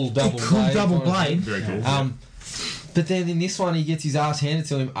admittedly cool double blade. double blade. very cool. But then in this one, he gets his ass handed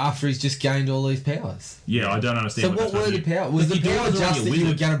to him after he's just gained all these powers. Yeah, I don't understand. So what were the powers? Was But the you power do it just on that your you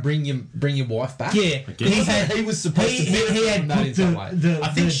were wizard. going to bring your wife back? Yeah, guess. He was supposed to he benefit had from that in put some way. the I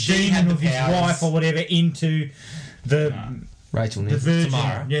think the she demon had the of his powers. wife or whatever into the Rachel the Nichols, virgin.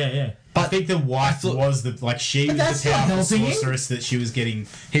 Tamara. Yeah. I think the wife was the she But was that's the not powerful helping him. sorceress that she was getting.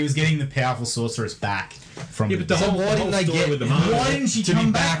 He was getting the powerful sorceress back from. Yeah, but the So whole, why the didn't whole they story get- with the Why mask. didn't she To be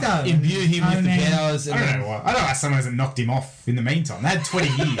come back back, though? imbue him with the Conan. powers. I don't know why. I don't know why someone hasn't knocked him off in the meantime. They had 20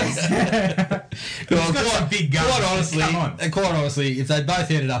 years. He's got some big guns. Come on. Quite honestly, if they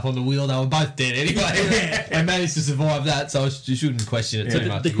both ended up on the wheel, they were both dead anyway. They managed to survive that, so you shouldn't question it too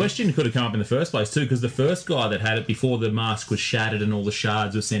much. The question could have come up in the first place too, because the first guy that had it before the mask was shattered and all the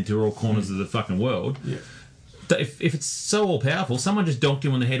shards were sent to all corners of the fucking world. Yeah. If it's so all powerful, someone just donked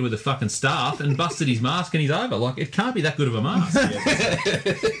him on the head with a fucking staff and busted his mask and he's over. Like, it can't be that good of a mask.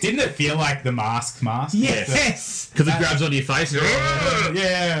 Didn't it feel like the mask? Yes. Because it grabs onto your face. And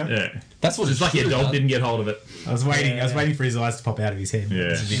Yeah. yeah. That's what It's like your dog didn't get hold of it. I was waiting for his eyes to pop out of his head.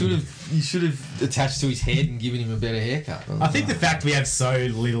 Yeah. You should have attached to his head and given him a better haircut. I think the fact we have so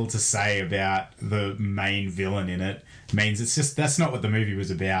little to say about the main villain in it means it's just that's not what the movie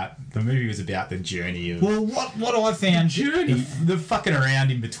was about. The movie was about the journey of Well, what I found the fucking around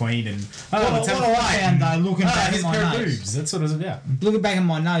in between and what I found though, looking back at his my pair of notes, boobs. That's what it was about. looking back at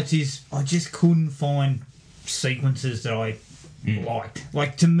my notes is I just couldn't find sequences that I liked.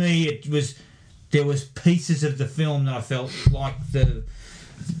 Like to me, there was pieces of the film that I felt like the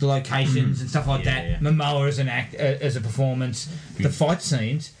locations and stuff like that. Yeah. Momoa as an act, as a performance, the fight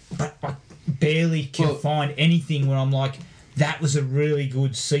scenes, but I barely can find anything where I'm like, that was a really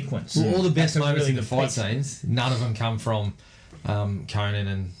good sequence. Well, all the best That's a moments really in the good fight piece. scenes, none of them come from Conan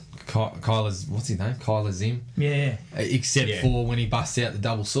and Kyler's, what's his name? Kyler Zim. Yeah. Except for when he busts out the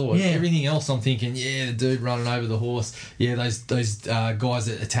double sword. Yeah. Everything else I'm thinking, the dude running over the horse. Yeah, those guys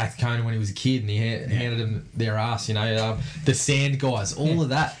that attacked Conan when he was a kid and he handed them their ass, the sand guys, all of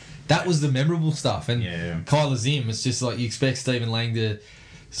that. That was the memorable stuff. And Kyler Zim, it's just like you expect Stephen Lang to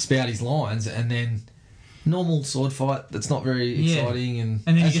spout his lines and then normal sword fight that's not very exciting. And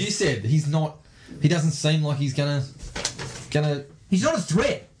then as you said, he doesn't seem like he's gonna He's not a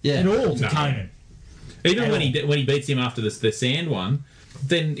threat at all to Conan. Even when he beats him after the sand one,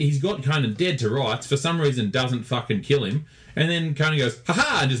 then he's got Conan dead to rights. For some reason, doesn't fucking kill him, and then Conan goes ha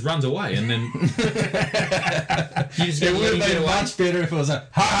ha and just runs away, and then you just It would have been much better if it was a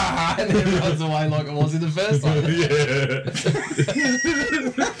ha ha and then runs away like it was in the first one.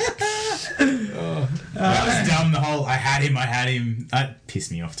 That was dumb. The whole I had him. That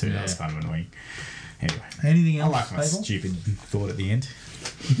pissed me off too. That was kind of annoying. Anyway, anything I else? like my stupid thought at the end.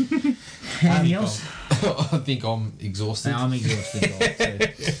 Anything else? I think I'm exhausted. No, I'm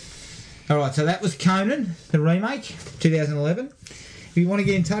exhausted. All right, so that was Conan, the remake, 2011. If you want to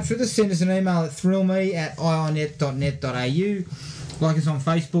get in touch with us, send us an email at thrillme@ionet.net.au. Like us on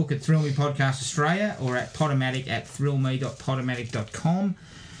Facebook at Thrill Me Podcast Australia or at Podomatic at thrillme.podomatic.com.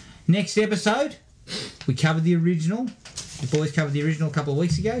 Next episode, we covered the original. The boys covered the original a couple of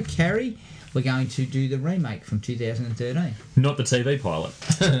weeks ago. Carrie, we're going to do the remake from 2013. Not the TV pilot.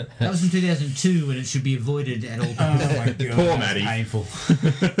 That was from 2002, and it should be avoided at all Oh times. my god, Poor that was Maddie. painful.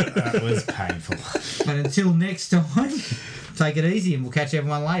 That was painful. But until next time, take it easy, and we'll catch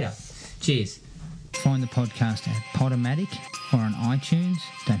everyone later. Cheers. Find the podcast at Podomatic or on iTunes.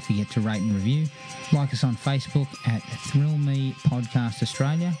 Don't forget to rate and review. Like us on Facebook at Thrill Me Podcast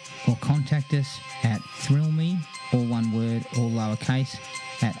Australia, or contact us at thrillme, all one word, all lowercase,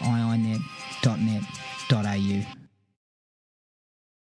 at iinet.net.au.